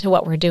soul into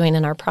what we're doing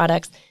in our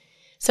products.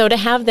 So to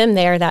have them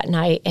there that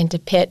night and to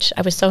pitch,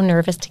 I was so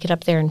nervous to get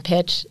up there and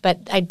pitch, but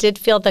I did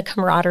feel the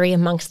camaraderie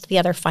amongst the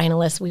other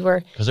finalists.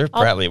 Because there were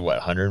probably,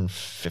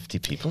 150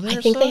 people there? I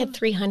think they had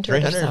 300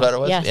 300 or so. Is what it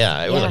was? Yes.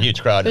 Yeah, it was a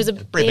huge crowd. It was a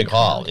pretty big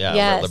hall. Yeah,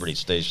 yes. We're at Liberty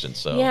Station.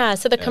 So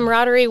the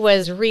camaraderie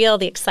was real.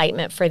 The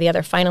excitement for the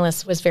other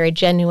finalists was very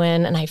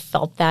genuine, and I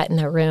felt that in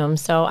the room.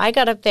 So I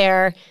got up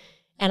there,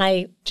 and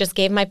I just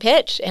gave my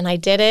pitch, and I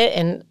did it,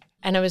 and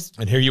I was...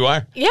 And here you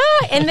are. Yeah,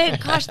 and they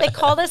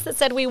called us that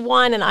said we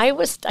won, and I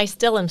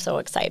still am so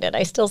excited.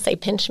 I still say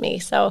pinch me.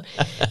 So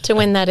to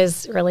win that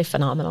is really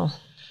phenomenal.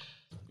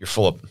 You're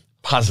full of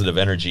positive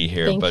energy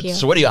here. Thank you.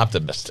 So what are you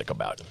optimistic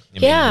about?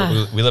 We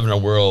live in a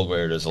world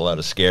where there's a lot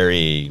of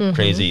scary,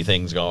 crazy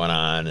things going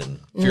on and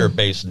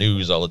fear-based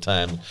news all the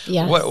time.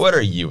 Yes. What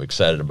are you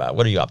excited about?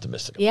 What are you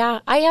optimistic about? Yeah,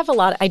 I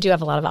do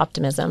have a lot of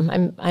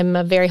optimism. I'm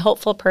a very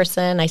hopeful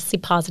person. I see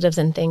positives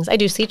in things. I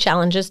do see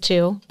challenges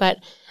too, but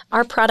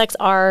our products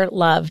are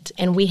loved,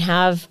 and we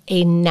have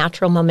a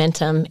natural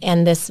momentum.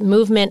 And this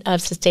movement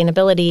of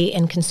sustainability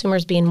and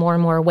consumers being more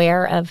and more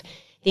aware of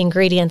the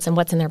ingredients and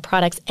what's in their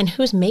products and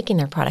who's making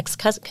their products,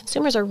 because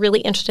consumers are really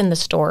interested in the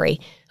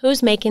story.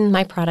 Who's making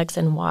my products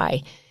and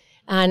why?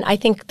 And I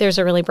think there's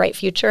a really bright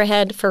future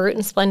ahead for Root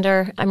and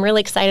Splendor. I'm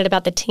really excited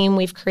about the team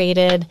we've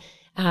created.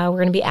 We're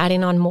going to be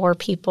adding on more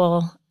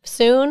people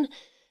soon.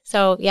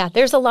 So yeah,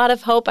 there's a lot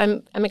of hope.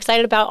 I'm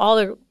excited about all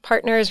the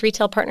partners,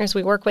 retail partners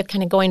we work with,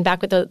 kind of going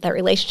back with that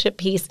relationship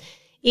piece.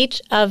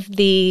 Each of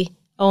the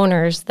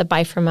owners that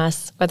buy from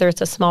us, whether it's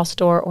a small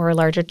store or a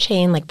larger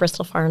chain like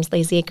Bristol Farms,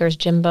 Lazy Acres,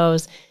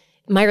 Jimbo's,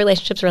 my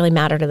relationships really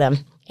matter to them.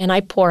 And I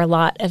pour a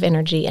lot of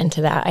energy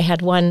into that. I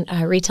had one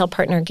retail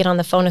partner get on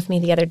the phone with me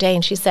the other day,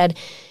 and she said,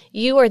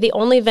 you are the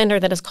only vendor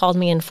that has called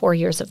me in 4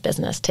 years of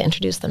business to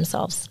introduce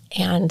themselves.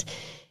 And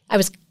I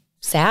was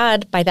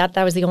sad by that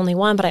was the only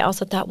one, but I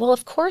also thought, well,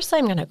 of course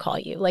I'm going to call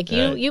you. Like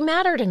you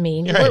matter to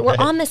me. We're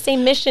on the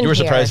same mission. You were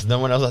here. surprised no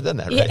one else had done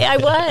that, right? Yeah, I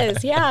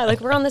was. Yeah, like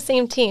we're on the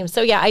same team.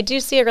 So yeah, I do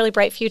see a really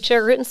bright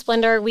future. Root and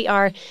Splendor, we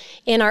are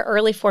in our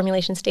early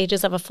formulation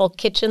stages of a full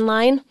kitchen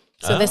line.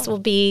 So this will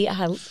be,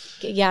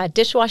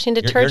 dishwashing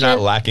detergent. You're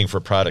not lacking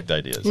for product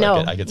ideas. No,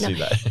 I could see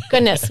that.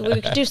 Goodness,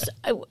 we could do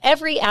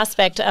every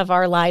aspect of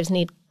our lives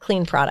need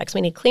clean products.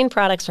 We need clean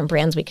products from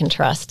brands we can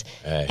trust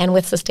and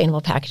with sustainable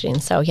packaging.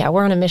 So yeah,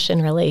 we're on a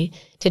mission really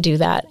to do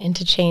that and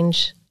to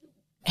change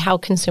how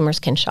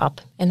consumers can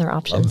shop and their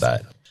options.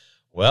 Love that.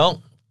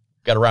 Well,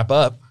 got to wrap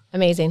up.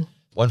 Amazing.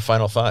 One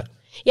final thought.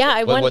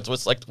 Yeah,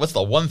 what's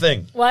the one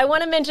thing? Well, I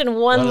want to mention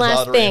one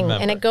last thing,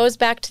 and it goes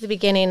back to the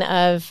beginning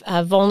of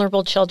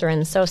vulnerable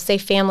children. So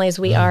Safe Families,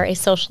 we are a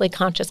socially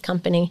conscious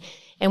company,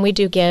 and we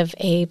do give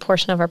a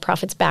portion of our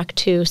profits back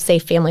to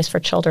Safe Families for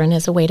Children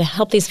as a way to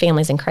help these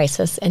families in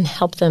crisis and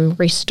help them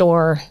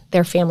restore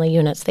their family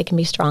units. They can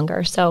be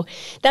stronger. So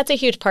that's a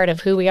huge part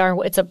of who we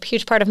are. It's a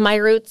huge part of my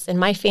roots and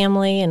my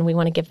family, and we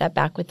want to give that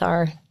back with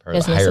our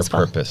business higher as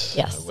well. Purpose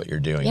of what you're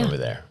doing over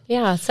there.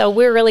 Yeah, so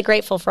we're really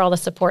grateful for all the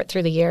support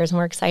through the years, and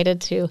we're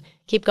excited to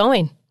keep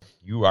going.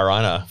 You are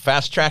on a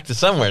fast track to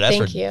somewhere. That's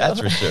for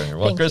sure.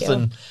 Well,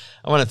 Kristin,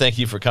 I want to thank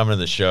you for coming to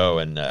the show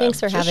and thanks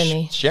for having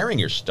me. Sharing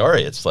your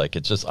story. It's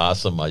just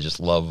awesome. I just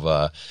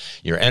love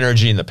your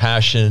energy and the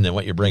passion and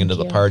what you're bringing to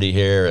the party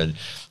here, and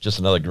just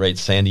another great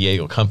San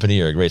Diego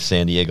company or a great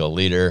San Diego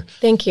leader.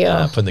 Thank you.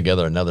 Putting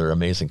together another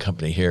amazing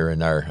company here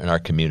in our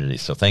community.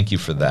 So thank you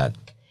for that.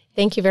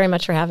 Thank you very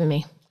much for having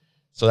me.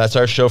 So that's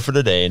our show for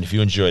today. And if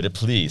you enjoyed it,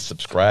 please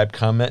subscribe,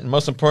 comment, and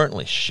most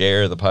importantly,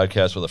 share the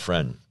podcast with a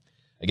friend.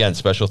 Again,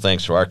 special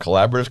thanks to our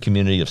collaborative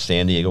community of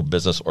San Diego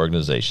business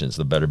organizations,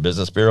 the Better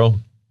Business Bureau,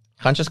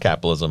 Conscious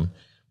Capitalism,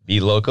 Be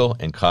Local,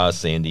 and Cause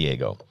San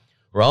Diego.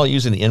 We're all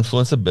using the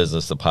influence of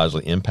business to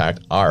positively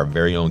impact our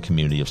very own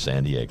community of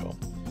San Diego.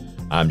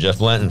 I'm Jeff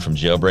Blanton from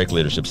Jailbreak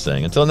Leadership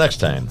saying, until next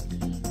time,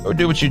 go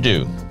do what you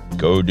do.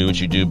 Go do what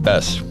you do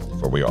best,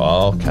 for we are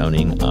all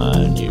counting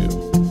on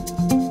you.